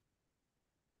 Yeah,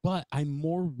 but I'm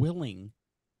more willing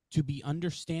to be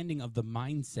understanding of the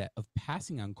mindset of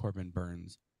passing on Corbin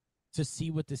Burnes to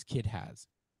see what this kid has.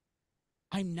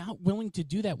 I'm not willing to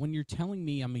do that when you're telling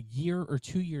me I'm a year or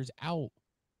 2 years out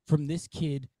from this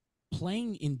kid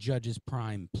playing in Judge's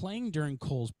prime, playing during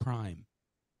Cole's prime,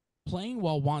 playing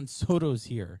while Juan Soto's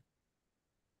here.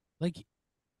 Like,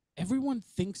 everyone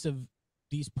thinks of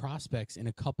these prospects in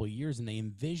a couple of years and they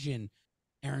envision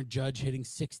Aaron Judge hitting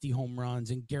 60 home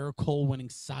runs and Garrett Cole winning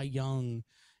Cy Young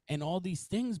and all these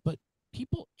things, but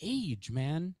people age,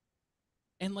 man.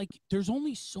 And like, there's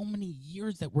only so many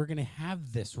years that we're going to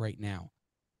have this right now.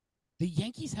 The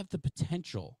Yankees have the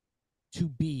potential to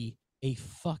be a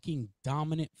fucking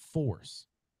dominant force.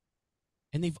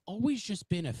 And they've always just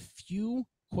been a few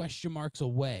question marks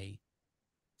away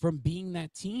from being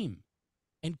that team.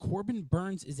 And Corbin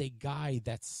Burnes is a guy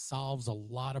that solves a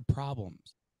lot of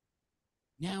problems.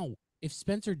 Now, if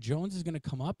Spencer Jones is going to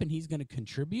come up and he's going to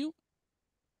contribute,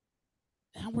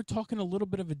 now we're talking a little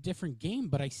bit of a different game,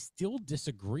 but I still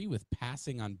disagree with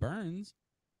passing on Burnes.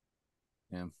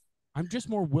 Yeah. I'm I'm just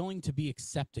more willing to be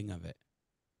accepting of it.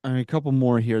 A couple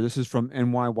more here. This is from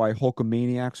NYY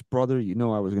Hulkamaniac's brother. You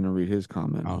know I was going to read his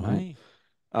comment. All right.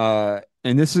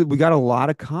 And we got a lot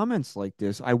of comments like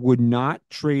this. I would not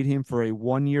trade him for a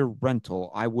 1-year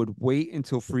rental. I would wait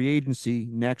until free agency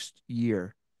next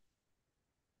year.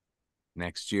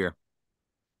 Next year.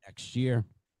 Next year.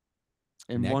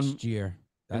 And Next year.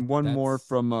 And one more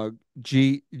from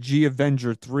G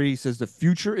Avenger 3 says the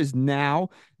future is now,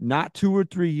 not 2 or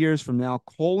 3 years from now.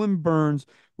 Colin Burns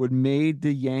would made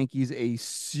the Yankees a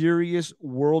serious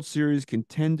World Series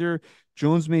contender.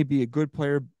 Jones may be a good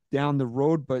player down the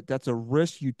road, but that's a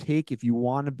risk you take if you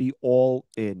want to be all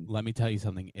in. Let me tell you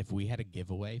something. If we had a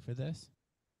giveaway for this,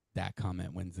 that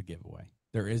comment wins the giveaway.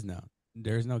 There's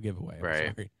no giveaway. I'm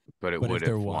Right. sorry. But it But would if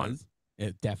there have won. was,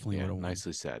 it definitely Yeah, would have won.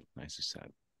 nicely said. Nicely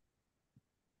said.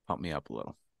 Pump me up a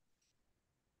little.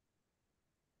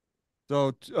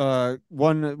 So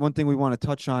one thing we want to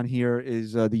touch on here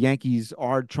is the Yankees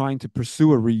are trying to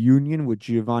pursue a reunion with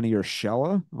Giovanni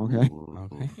Urshela. Okay.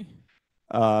 Okay.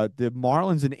 The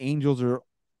Marlins and Angels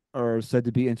are said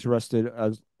to be interested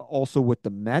as also with the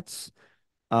Mets.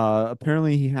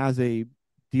 Apparently he has a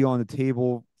deal on the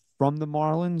table from the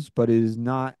Marlins, but it is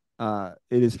not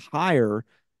it is higher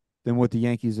than what the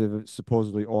Yankees have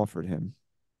supposedly offered him.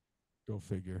 Go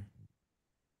figure.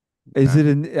 Is Okay.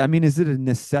 is it a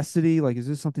necessity? Like, is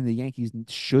this something the Yankees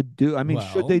should do? I mean,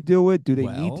 should they Well, do it? Do they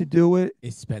need to well, do it?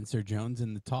 Is Spencer Jones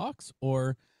in the talks,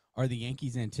 or are the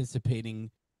Yankees anticipating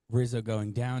Rizzo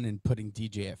going down and putting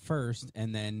DJ at first,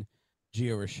 and then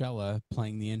Gio Urshela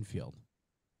playing the infield?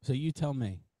 So you tell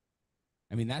me.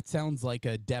 I mean, that sounds like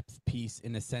a depth piece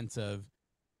in a sense of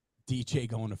DJ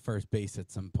going to first base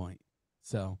at some point.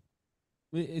 So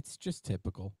it's just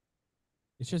typical.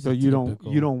 It's just So a you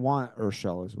typical. don't want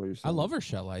Urshela, is what you're I saying. love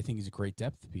Urshela. I think he's a great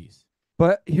depth piece.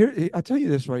 But here, I'll tell you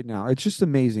this right now. It's just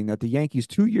amazing that the Yankees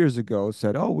 2 years ago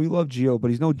said, "Oh, we love Gio,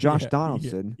 but he's no Josh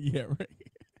Donaldson." Yeah, right.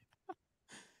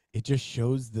 It just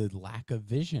shows the lack of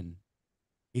vision.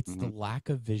 It's the lack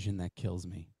of vision that kills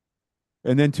me.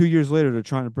 And then 2 years later, they're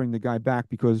trying to bring the guy back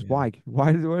because Yeah. why?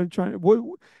 Why are they trying?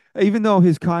 Even though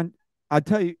I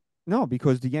tell you, no,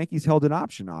 because the Yankees held an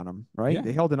option on him, right? Yeah,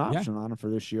 They held an yeah. option on him for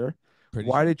this year. Pretty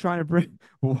Why are sure. they trying to bring?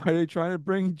 Why are they trying to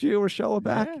bring Gio Urshela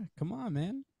back? Yeah, come on,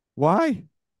 man. Why?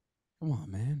 Come on,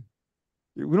 man.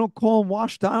 We don't call him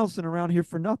Wash Donaldson around here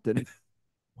for nothing.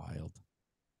 Wild.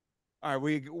 All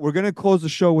right, we're gonna close the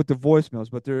show with the voicemails,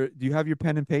 but do you have your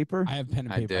pen and paper? I have pen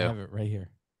and I paper. I do. have it right here.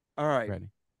 All right.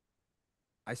 Ready.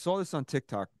 I saw this on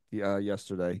TikTok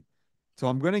yesterday. So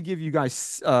I'm going to give you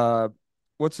guys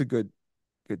what's a good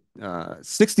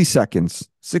 60 seconds.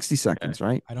 60 seconds,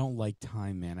 right? I don't like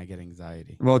time, man. I get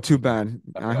anxiety. Well, too bad.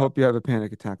 I Okay. hope you have a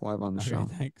panic attack live on the Okay, show.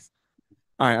 thanks.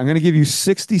 All right, I'm going to give you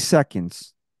 60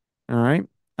 seconds. All right?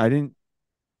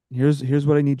 Here's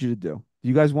what I need you to do. Do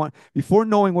you guys want, before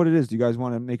knowing what it is, do you guys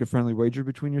want to make a friendly wager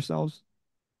between yourselves?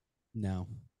 No.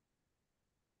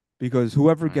 Because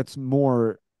whoever All right. gets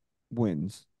more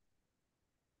wins.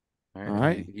 All All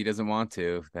right. He doesn't want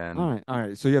to. Then All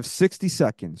right. So you have 60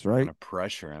 seconds, I'm right? gonna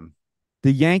pressure him.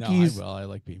 The No, Yankees, I will. I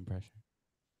like being pressured.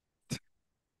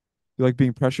 you like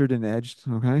being pressured and edged,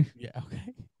 okay? Yeah,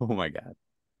 okay. Oh my god.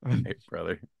 Hey,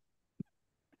 brother.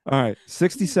 All right,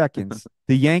 60 seconds.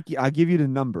 I'll give you the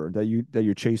number that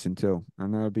you're chasing too,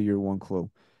 and that'll be your one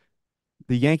clue.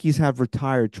 The Yankees have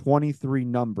retired 23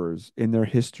 numbers in their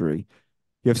history.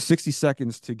 You have 60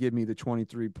 seconds to give me the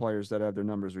 23 players that have their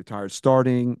numbers retired.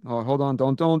 Starting, oh, hold on,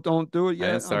 don't do it I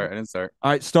yet. didn't start. I didn't start. All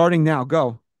right, starting now.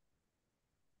 Go.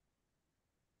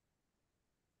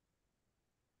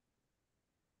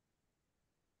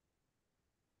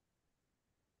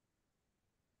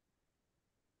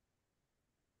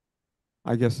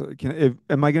 I guess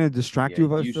am I going to distract you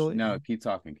if I fill it? No, keep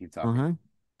talking. Keep talking. Okay.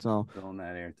 So Fill in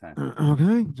that airtime.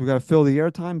 okay, so we got to fill the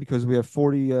airtime because we have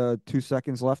 42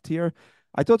 seconds left here.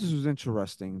 I thought this was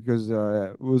interesting because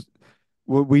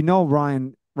we know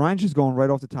Ryan's just going right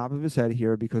off the top of his head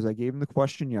here because I gave him the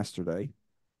question yesterday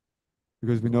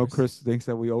because we know course. Chris thinks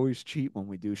that we always cheat when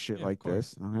we do shit Yeah, of like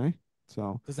course. this. Okay,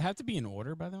 so Does it have to be in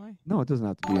order, by the way? no, it doesn't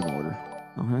have to be in order.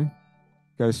 Okay,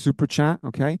 got a super chat.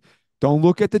 Okay, don't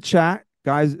look at the chat,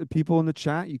 guys. People in the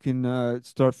chat, you can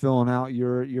start filling out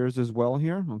yours as well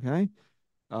here. Okay.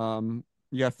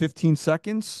 You got 15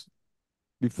 seconds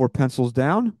before pencils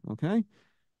down. Okay.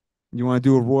 You want to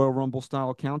do a Royal Rumble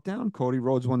style countdown? Cody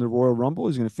Rhodes won the Royal Rumble.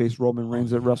 He's going to face Roman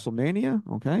Reigns at yeah. WrestleMania.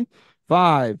 Okay.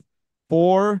 5,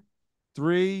 4,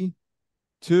 3,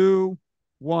 2,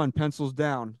 1. Pencils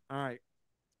down. All right.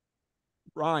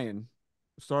 Ryan,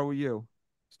 we'll start with you.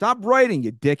 Stop writing,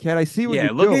 you dickhead. I see what Yeah,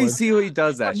 you're look doing. at see how he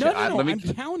does that No, shit. no, no. Let me. I'm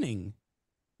counting.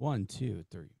 1, 2,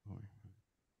 3, 4.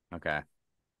 Okay.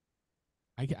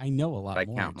 I know a lot I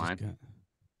more. count just mine. got-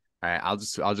 All right.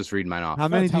 I'll just read mine off. How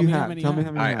many do tell you me how have? many Tell you me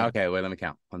have. how All many right. you have. Okay. Wait, let me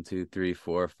count. 1, 2, 3,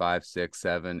 4, 5, 6,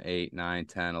 7, 8, 9,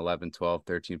 10, 11, 12,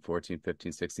 13, 14,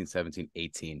 15, 16, 17,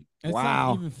 18. It's Wow.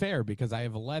 not even fair because I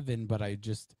have 11, but I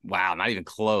just Wow. Not even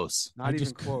close. Not I even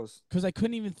just close. because I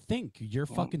couldn't even think. You're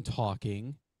fucking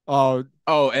talking. Oh,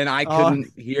 Oh, and I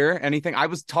couldn't hear anything. I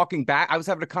was talking back. I was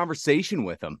having a conversation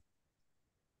with him.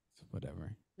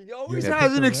 Whatever. he always Yeah,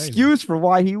 has pick an a excuse for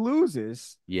why he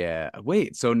loses. Yeah.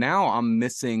 Wait. So now I'm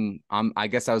missing. I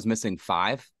guess I was missing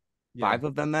five. Yeah. 5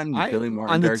 of them then. I Billy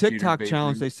Martin, on the Derek Jeter, TikTok Babe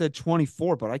challenge Ruth. they said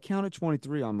 24, but I counted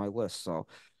 23 on my list. So, all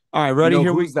right, You ready? know,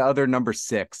 Here who's the other number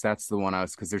 6? That's the one I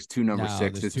was because there's 2 number No, 6.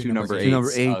 there's There's 2 2 number number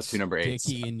 8s. eights. 2 number Oh, eights.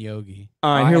 2 number 8s. Dickie and Yogi.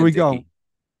 All Oh, right, I here had we go. Dickie.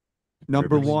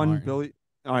 Number Rivers. one, Martin. Billy.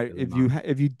 All right, Billy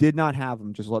if you did not have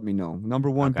them, just let me know. Number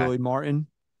 1, Okay. Billy Martin.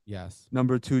 Yes.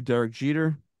 Number 2, Derek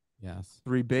Jeter. Yes.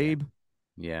 3, Babe.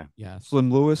 Yeah. Yes.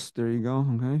 Slim Lewis. There you go.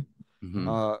 Okay. Mm-hmm.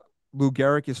 Lou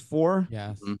Gehrig is 4.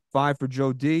 Yes. Mhm. 5 for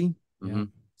Joe D. Mm-hmm.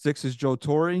 6 is Joe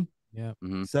Torre. Yep.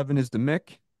 Mm-hmm. 7 is the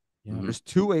Mick. Yep. Mhm. There's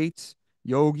 2 8s,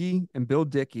 Yogi and Bill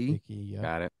Dickey. Dickey, yep.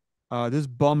 Got it. This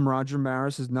bum Roger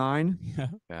Maris is 9. Yep.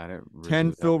 Got it.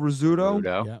 10 Phil Rizzuto.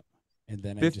 Rudo. Yep. And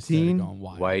then I just started 15, going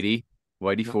wild.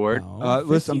 Whitey Ford. No,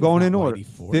 Listen, I'm 15's going not in order. Whitey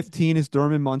Ford. 15 is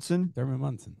Thurman Munson. Thurman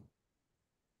Munson.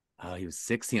 Oh, he was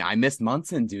 16. I missed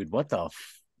Munson, dude. What the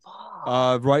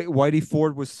fuck? Right, Whitey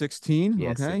Ford was 16. Yeah,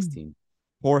 Okay. 16.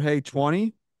 Jorge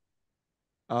 20.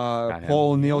 Got him.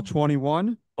 Paul O'Neill O'Neill.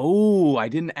 21. Oh, I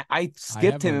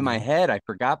skipped have him in my O'Neill. head. I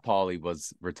forgot Paulie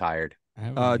was retired. I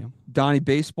have Uh, Donnie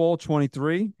Baseball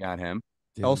 23. Got him.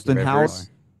 Elston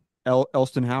Rivers. Howard.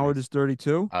 Elston Howard is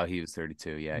 32. Oh, he was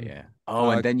 32. Yeah, Hmm. yeah. Oh,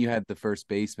 Uh, and then you had the first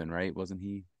baseman, right? Wasn't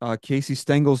he? Casey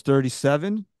Stengel's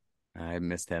 37. I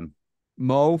missed him.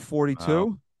 Mo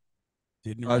 42.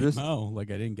 Didn't Uh, write this- Mo. Like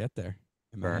I didn't get there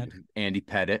in my head. Andy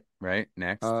Pettit, right?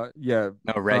 Next. Yeah.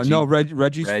 No, Reggie. No, Reggie's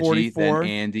Reggie, 44. then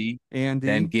Andy, Andy,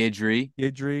 then Guidry,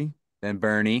 Guidry, then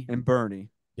Bernie. and Bernie.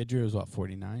 Guidry was what,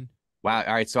 49? Wow.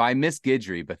 All right. So I missed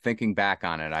Guidry, but thinking back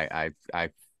on it, I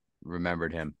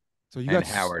remembered him. So you And got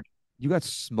Howard. You got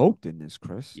smoked in this,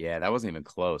 Chris. Yeah, that wasn't even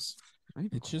close. Not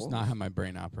even It's just close. not how my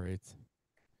brain operates.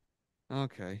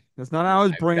 Okay, that's not how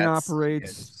his brain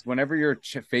operates. It's whenever you're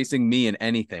facing me in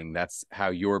anything, that's how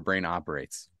your brain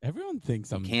operates. Everyone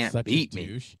thinks You I'm can't such beat a me.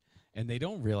 douche, and they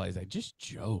don't realize I just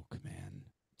joke, man.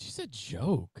 Just a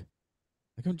joke.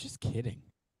 Like I'm just kidding.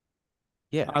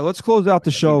 Yeah. All right, let's close out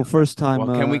the show. First time.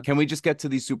 Well, can we just get to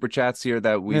these super chats here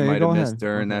that we yeah, might go have missed ahead.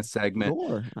 during Okay. that segment?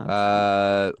 Sure.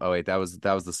 Oh wait, that was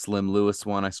the Slim Lewis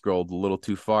one. I scrolled a little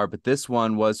too far, but this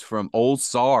one was from Old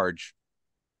Sarge.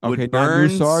 Okay, not new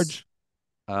Sarge.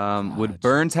 Would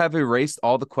Burnes have erased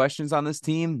all the questions on this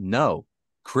team? No.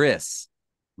 Chris,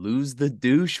 lose the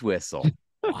douche whistle.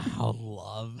 Wow,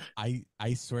 love.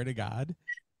 I swear to God,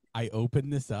 I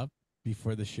opened this up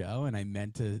before the show, and I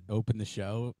meant to open the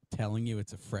show telling you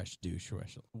it's a fresh douche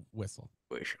whistle.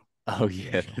 Oh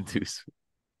yeah, the deuce.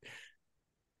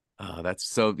 Oh, that's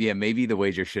so. Yeah, maybe the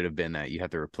wager should have been that you have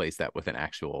to replace that with an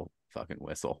actual fucking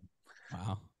whistle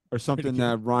Wow. Or something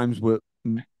that rhymes with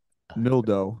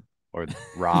mildo. or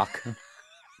rock.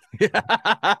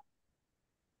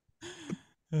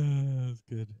 That's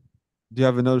good. Do you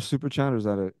have another super chat, or is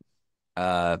that it?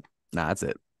 Nah, that's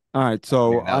it. All right,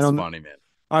 so Man, that I was don't. funny, man.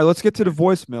 All right, let's get to the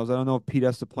voicemails. I don't know if Pete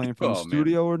has to play in from the Oh, man.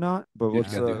 studio or not, but Dude,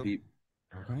 let's. you gotta do Pete.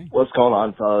 Okay. What's going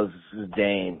on, fellas? This is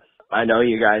Dane. I know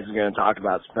you guys are going to talk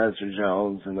about Spencer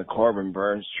Jones and the Corbin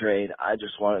Burnes trade. I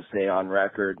just want to say on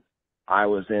record, I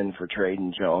was in for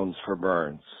trading Jones for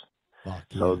Burnes. Fuck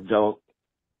So yeah. don't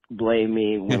blame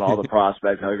me when all the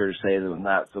prospect huggers say that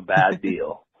that's a bad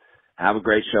deal. Have a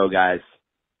great show, guys.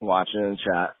 Watching in the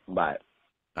chat. Bye.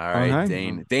 All right, Okay.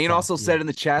 Dane. Dane Fuck also yeah. said in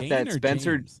the chat Dane that or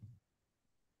Spencer. James?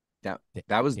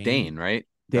 That was Dane? Dane, right?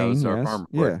 That Dane, was our yes. farm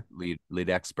report lead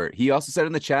expert. He also said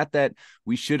in the chat that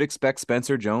we should expect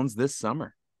Spencer Jones this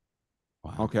summer.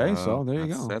 Wow. Okay, so there you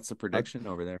that's- go. That's a prediction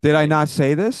over there. Did I not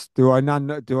say this? Do I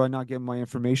not get my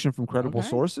information from credible Okay.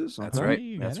 sources? That's Okay. right.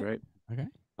 You That's get it? right. Okay.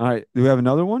 All right. Do we have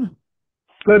another one?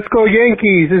 Let's go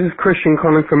Yankees. This is Christian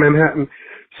calling from Manhattan.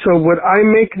 So would I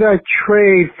make that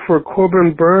trade for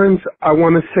Corbin Burnes? I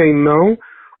want to say no,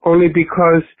 only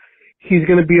because he's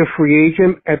going to be a free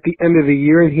agent at the end of the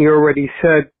year, and he already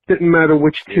said didn't matter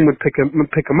which team would pick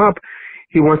him up.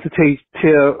 He wants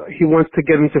he wants to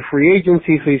get into free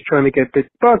agency, so he's trying to get big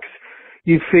bucks.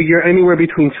 You figure anywhere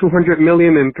between $200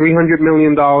 million and $300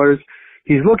 million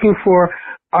he's looking for.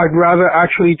 I'd rather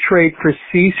actually trade for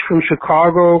Cease from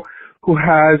Chicago, who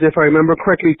has, if I remember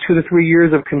correctly, 2 to 3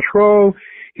 years of control.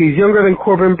 He's younger than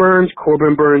Corbin Burnes.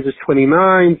 Corbin Burnes is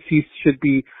 29. Cease should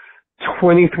be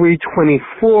 23,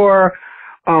 24.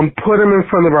 Put him in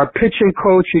front of our pitching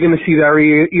coach. You're going to see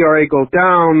that ERA go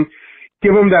down.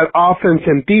 Give him that offense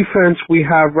and defense we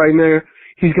have right now.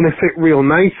 He's going to fit real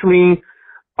nicely.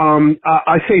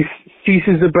 I say Cease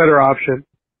is the better option.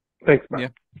 Thanks, man. Yeah.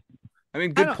 I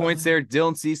mean, good points there.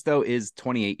 Dylan Cease, though, is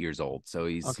 28 years old, so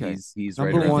he's Okay. he's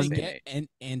Number right around one. the same age.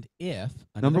 And if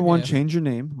Number another one, if, change your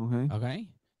name. Okay. Okay.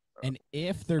 And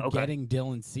if they're Okay. getting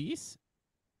Dylan Cease,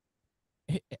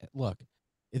 look,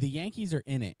 if the Yankees are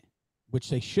in it, which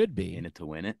they should be, In it to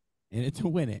win it. in it to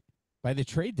win it by the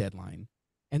trade deadline,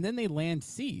 and then they land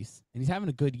Cease, and he's having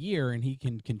a good year, and he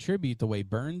can contribute the way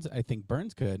I think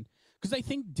Burnes could, because I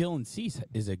think Dylan Cease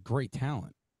is a great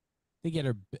talent. They get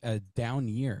a down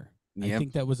year. I Yep.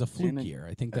 think that was a fluke And year.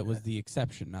 I think that was the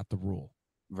exception, not the rule.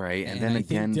 Right. And And then I think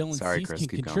again, Dylan sorry, Cease Chris, can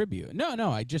keep going. contribute. No,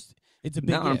 it's a big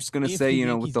No, I'm if. just gonna If say, the with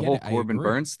Yankees the get whole it, I Corbin agree.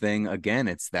 Burns thing, again,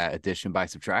 it's that addition by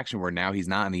subtraction where now he's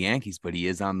not in the Yankees, but he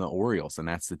is on the Orioles, and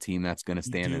that's the team that's gonna You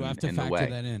stand do have to in the factor way.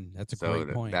 that in. That's a So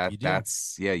great point. You do.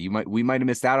 that's we might have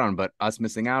missed out on him, but us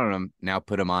missing out on him now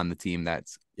put him on the team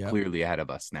that's Yep. clearly ahead of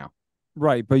us now.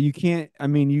 Right, but you can't. I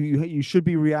mean, you should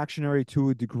be reactionary to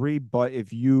a degree, but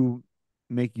if you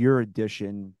make your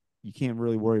addition, you can't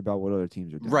really worry about what other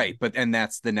teams are doing. Right, but and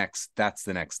that's the next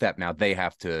step. Now they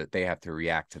have to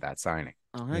react to that signing.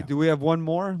 All right. Yeah. Do we have one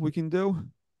more we can do?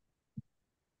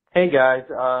 Hey guys,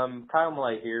 Kyle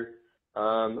Malay here.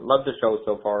 Love the show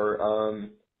so far.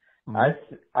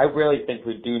 I really think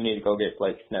we do need to go get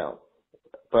Blake Snell,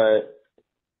 but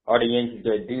are the Yankees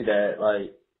going to do that?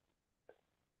 Like,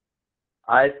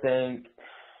 I think,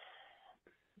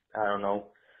 I don't know,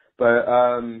 but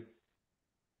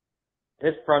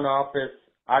his front office,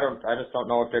 I just don't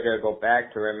know if they're going to go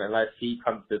back to him unless he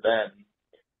comes to them.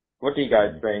 What do you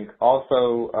guys think?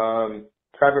 Also,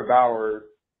 Trevor Bauer,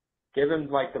 give him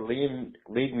like the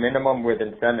league minimum with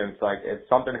incentives. Like if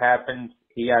something happens,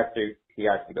 he has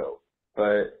to go.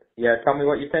 But yeah, tell me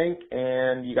what you think,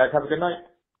 and you guys have a good night.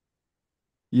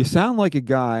 You sound like a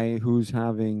guy who's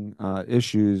having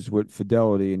issues with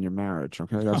fidelity in your marriage.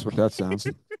 Okay, that's what that sounds.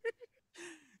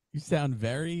 You sound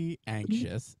very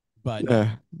anxious, but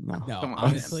Yeah, no. Come on,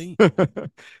 honestly, You're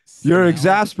Snell-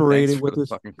 exasperated Thanks for with the this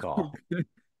fucking call.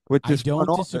 with I this don't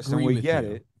front office, and disagree we with get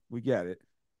you. it. We get it.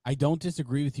 I don't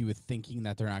disagree with you with thinking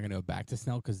that they're not going to go back to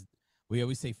Snell because we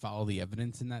always say follow the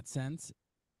evidence in that sense.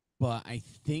 But I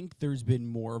think there's been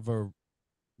more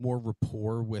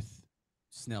rapport with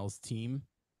Snell's team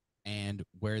and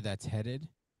where that's headed.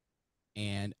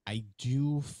 And I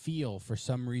do feel for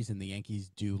some reason the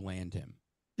Yankees do land him.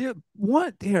 Yeah,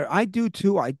 what there? I do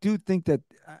too. I do think that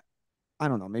I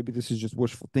don't know. Maybe this is just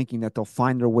wishful thinking that they'll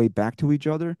find their way back to each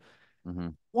other. Mm-hmm.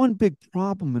 One big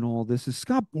problem in all this is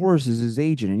Scott Boras is his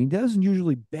agent, and he doesn't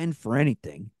usually bend for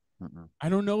anything. Mm-hmm. I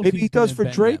don't know if Maybe he's he does gonna for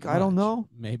bend Drake. that I don't much. know.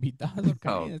 Maybe he does. Okay,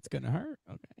 Oh. it's gonna hurt.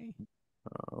 Okay.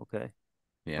 Okay.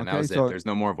 Yeah, and Okay, that was so- it. There's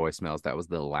no more voicemails. That was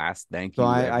the last. Thank So you.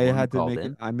 I everyone who had to called make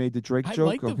in. it. I made the Drake I joke.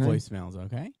 like the okay? voicemails.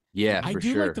 Okay. Yeah, I for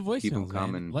do sure. like the voicemails. Keep them man.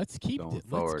 coming. Let's keep going it.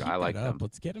 forward. Let's keep I like that up. them.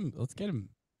 Let's get them.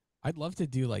 I'd love to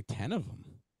do like 10 of them.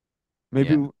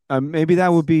 Maybe Yeah. maybe that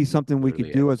would be something we could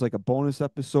Literally do as like a bonus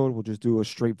episode. We'll just do a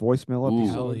straight voicemail Ooh.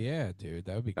 episode. Hell yeah, dude.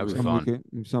 That would be That'd great. be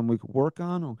fun. Something we could work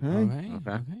on. Okay. Okay.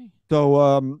 Okay. Okay.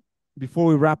 So before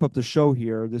we wrap up the show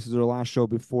here, this is our last show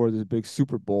before the big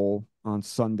Super Bowl on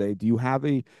Sunday. Do you have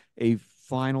a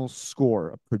final score,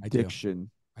 a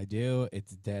prediction? I do.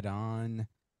 It's dead on.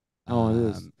 Oh,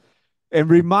 it is.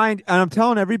 And I'm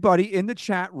telling everybody in the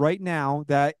chat right now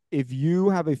that if you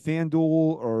have a FanDuel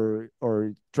or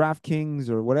DraftKings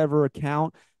or whatever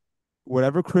account,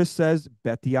 whatever Chris says,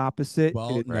 bet the opposite.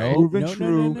 Well, It is Right. proven no,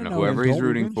 true. no, Whoever he's don't-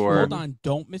 rooting for. Hold on.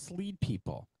 Don't mislead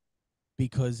people.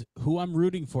 Because who I'm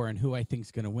rooting for and who I think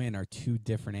is going to win are two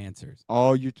different answers.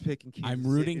 Oh, you're picking Kansas I'm City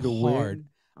rooting to hard. win?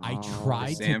 I Oh. tried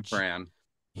to San Fran.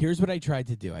 Here's what I tried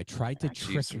to do. I tried to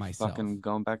Chiefs trick are myself. Fucking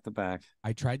going back to back.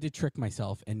 I tried to trick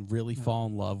myself and really fall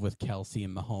in love with Kelsey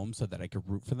and Mahomes so that I could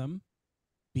root for them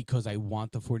because I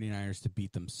want the 49ers to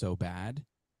beat them so bad,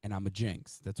 and I'm a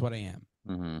jinx. That's what I am.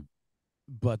 Mm-hmm.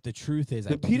 But the truth is,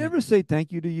 Did Pete ever say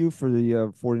thank you to you for the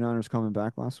 49ers coming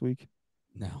back last week?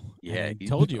 No. Yeah, I he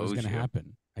told you it was owes going to you.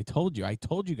 happen. I told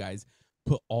you guys,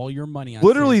 put all your money on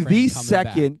Literally San Fran the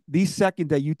coming back. second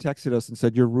that you texted us and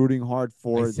said you're rooting hard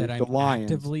for I said the I'm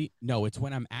Lions. it's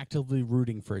when I'm actively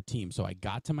rooting for a team. So I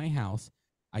got to my house,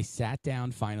 I sat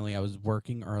down finally. I was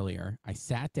working earlier. I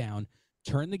sat down,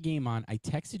 turned the game on. I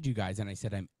texted you guys and I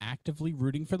said I'm actively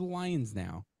rooting for the Lions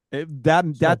now. So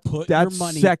So put your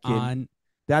money on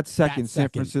That second, San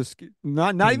second Francisco.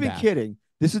 Not came even back. kidding.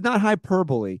 This is not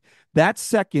hyperbole. That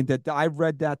second that I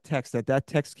read that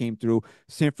text came through,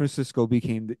 San Francisco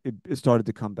it started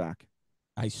to come back.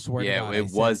 I swear to Yeah, God,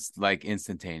 it was like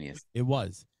instantaneous. It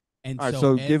was. And All right, so,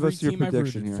 so give every us your team I've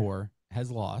prediction rooted here. for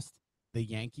has lost. The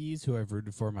Yankees, who I've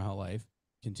rooted for my whole life,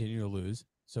 continue to lose.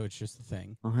 So it's just a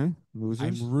thing. Okay,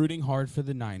 losers. I'm rooting hard for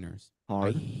the Niners.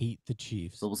 Hard. I hate the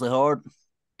Chiefs. So was it hard?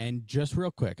 And just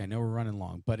real quick, I know we're running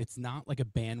long, but it's not like a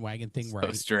bandwagon thing where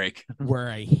So Drake. where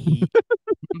I hate.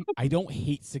 I don't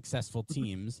hate successful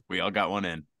teams. We all got one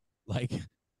in. Like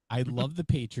I love the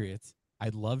Patriots. I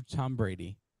love Tom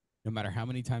Brady, no matter how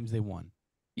many times they won.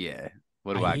 Yeah.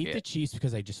 What do I hate get? the Chiefs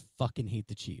because I just fucking hate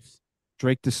the Chiefs.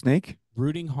 Drake the Snake.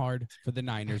 Rooting hard for the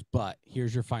Niners, but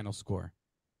here's your final score.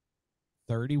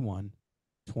 31-21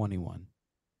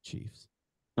 Chiefs.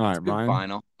 All right, It's a good Ryan.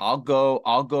 final. I'll go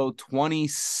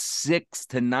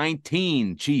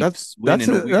 26-19 Chiefs. That's winning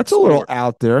a weird that's a little score.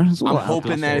 out there. I'm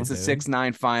hoping that it's a dude.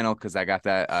 6-9 final because I got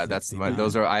that. That's my, 69.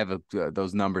 those are I have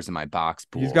those numbers in my box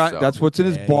pool. He's got so. that's what's in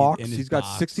his Yeah, box. in his He's got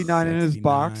box, 69 in his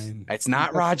box. 69. It's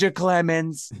not Roger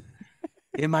Clemens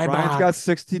in my Ryan's box. got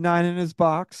 69 in his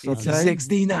box. It's Okay.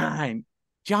 69. Where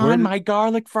John, did- my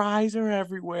garlic fries are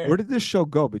everywhere. Where did this show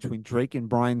go between Drake and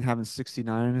Brian having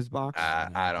 69 in his box?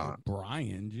 I don't.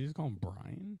 Brian. Did you just call him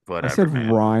Brian? Whatever, I said man.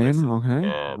 Ryan. Listen,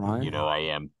 Okay. Ryan. You know I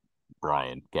am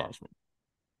Brian Cashman.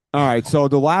 All right. So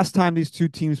the last time these two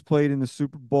teams played in the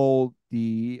Super Bowl,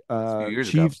 the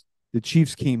years ago.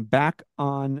 Chiefs came back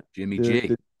on Jimmy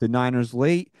G. the Niners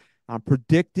late. I'm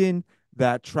predicting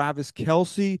that Travis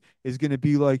Kelce is going to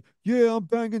be like, yeah, I'm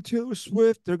banging Taylor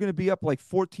Swift. They're going to be up like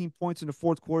 14 points in the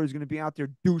fourth quarter. He's going to be out there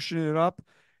douching it up.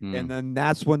 And then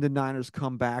that's when the Niners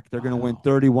come back. They're going to win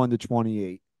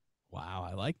 31-28. Wow,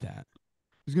 I like that.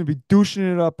 He's going to be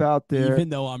douching it up out there. Even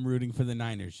though I'm rooting for the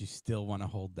Niners, you still want to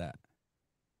hold that.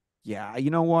 Yeah, you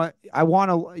know what? I want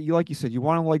to, like you said, you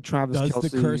want to like Travis Does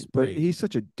Kelce, the curse but break? he's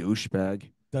such a douchebag.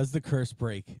 Does the curse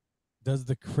break? Does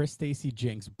the Chris Stacy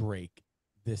jinx break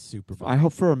this Super Bowl? I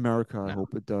hope for America, I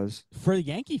hope it does. For the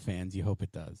Yankee fans, you hope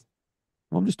it does.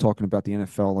 I'm just talking about the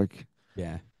NFL. Like,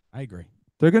 Yeah, I agree.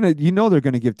 they're gonna, they're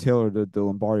gonna give Taylor the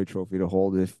Lombardi Trophy to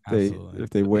hold if Absolutely.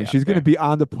 they win. Yeah, She's gonna fair. be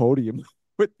on the podium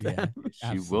with Yeah, them.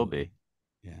 She will be.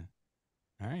 Yeah.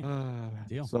 All right.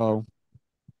 Deal. So,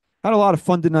 had a lot of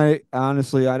fun tonight.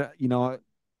 Honestly,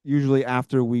 usually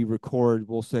after we record,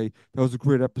 we'll say that was a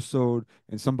great episode,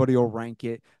 and somebody will rank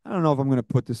it. I don't know if I'm going to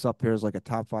put this up here as like a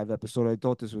top 5 episode. I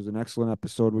thought this was an excellent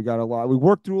episode. We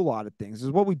worked through a lot of things. This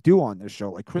is what we do on this show.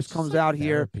 Like Chris It's comes just like out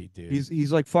therapy, here, dude.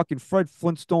 he's like fucking Fred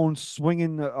Flintstone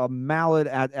swinging a mallet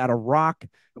at a rock.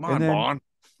 Come on, and then, Vaughn.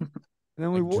 And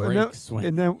then we Like and Drake then, swing.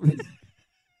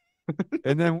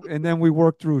 and then and then we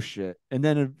work through shit. And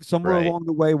then somewhere Right. along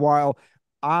the way, while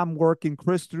I'm working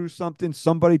Chris through something,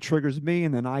 somebody triggers me,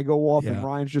 and then I go off, and Yeah.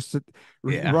 Ryan's just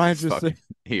Yeah, Ryan's it's just fucking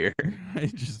here.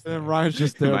 and Ryan's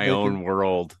just there My own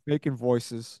world. making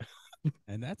voices.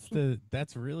 And that's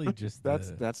really just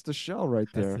That's the show right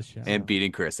there. that's the show. And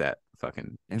beating Chris at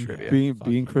fucking And trivia. being Fuck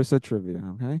being yeah. Chris at trivia.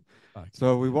 Okay, Fuck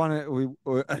so yeah. we want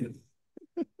to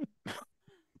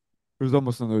There's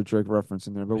almost another Drake reference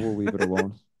in there, but we'll leave it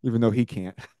alone, even though he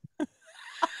can't.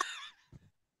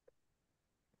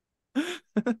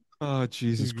 Oh,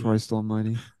 Jesus Christ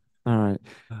Almighty! All right,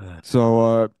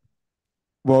 so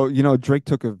well, Drake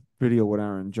took a video with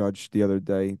Aaron Judge the other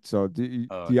day. So the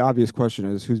obvious question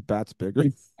is, whose bat's bigger?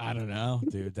 I don't know,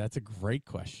 dude. That's a great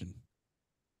question.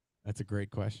 That's a great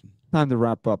question. Time to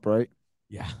wrap up, right?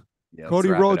 Yeah. Yeah, let's Cody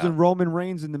wrap it Rhodes up. and Roman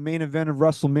Reigns in the main event of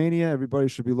WrestleMania. Everybody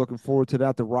should be looking forward to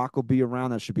that. The Rock will be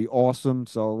around. That should be awesome.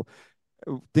 So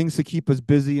things to keep us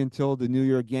busy until the New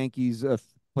York Yankees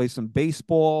play some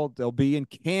baseball. They'll be in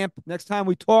camp. Next time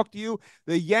we talk to you,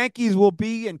 the Yankees will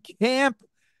be in camp.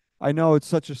 I know it's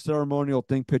such a ceremonial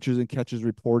thing, pitchers and catchers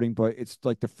reporting, but it's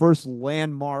like the first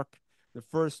landmark, the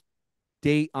first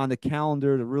date on the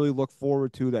calendar to really look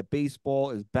forward to, that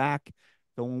baseball is back.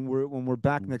 So when we're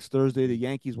back next Thursday, the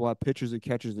Yankees will have pitchers and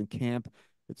catchers in camp.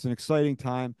 It's an exciting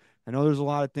time. I know there's a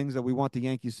lot of things that we want the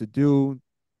Yankees to do,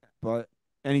 but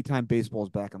anytime baseball is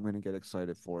back, I'm going to get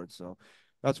excited for it. So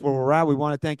that's where we're at. We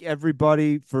want to thank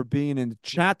everybody for being in the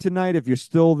chat tonight. If you're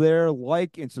still there,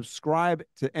 like and subscribe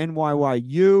to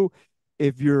NYYU.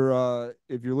 If you're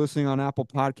listening on Apple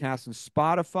Podcasts and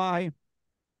Spotify,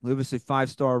 leave us a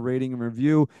 5-star rating and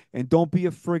review. And don't be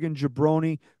a friggin'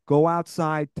 jabroni. Go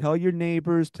outside. Tell your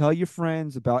neighbors. Tell your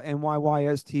friends about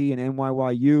NYYST and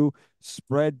NYYU.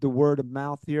 Spread the word of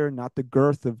mouth here, not the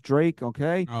girth of Drake,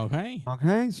 okay? Okay.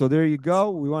 Okay, so there you go.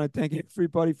 We want to thank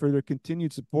everybody for their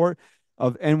continued support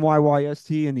of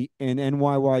NYYST and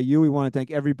NYYU. We want to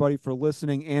thank everybody for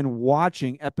listening and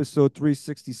watching episode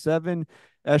 367.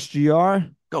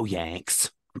 SGR. Go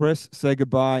Yanks. Chris, say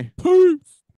goodbye. Peace.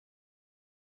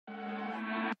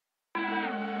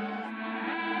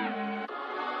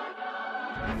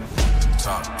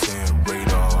 Top 10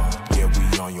 radar, yeah,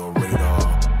 we on your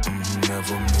radar.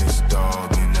 Never miss,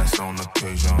 dog, and that's on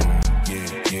occasion.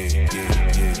 Yeah,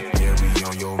 we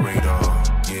on your radar.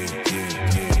 Yeah.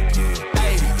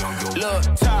 Hey, look,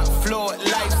 top floor,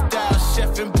 lifestyle,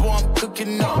 chef and boy, I'm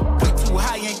cooking up. Way too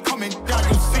high, ain't coming down,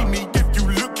 you see me if you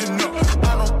looking up.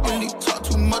 I don't really talk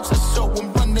too much, so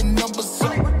I'm running numbers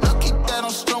up. Lucky that I'm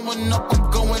strolling up,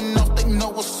 I'm going off, they know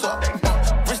what's up.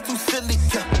 Wrist too silly,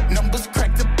 yeah. Numbers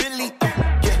crack the billy,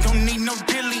 yeah, don't need no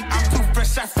dilly. I'm too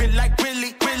fresh, I feel like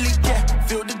really, yeah.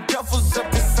 Feel the devil's up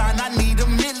the sign, I need a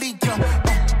million.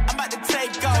 I'm about to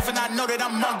take off and I know it,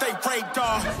 I'm on they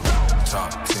radar.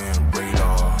 Top 10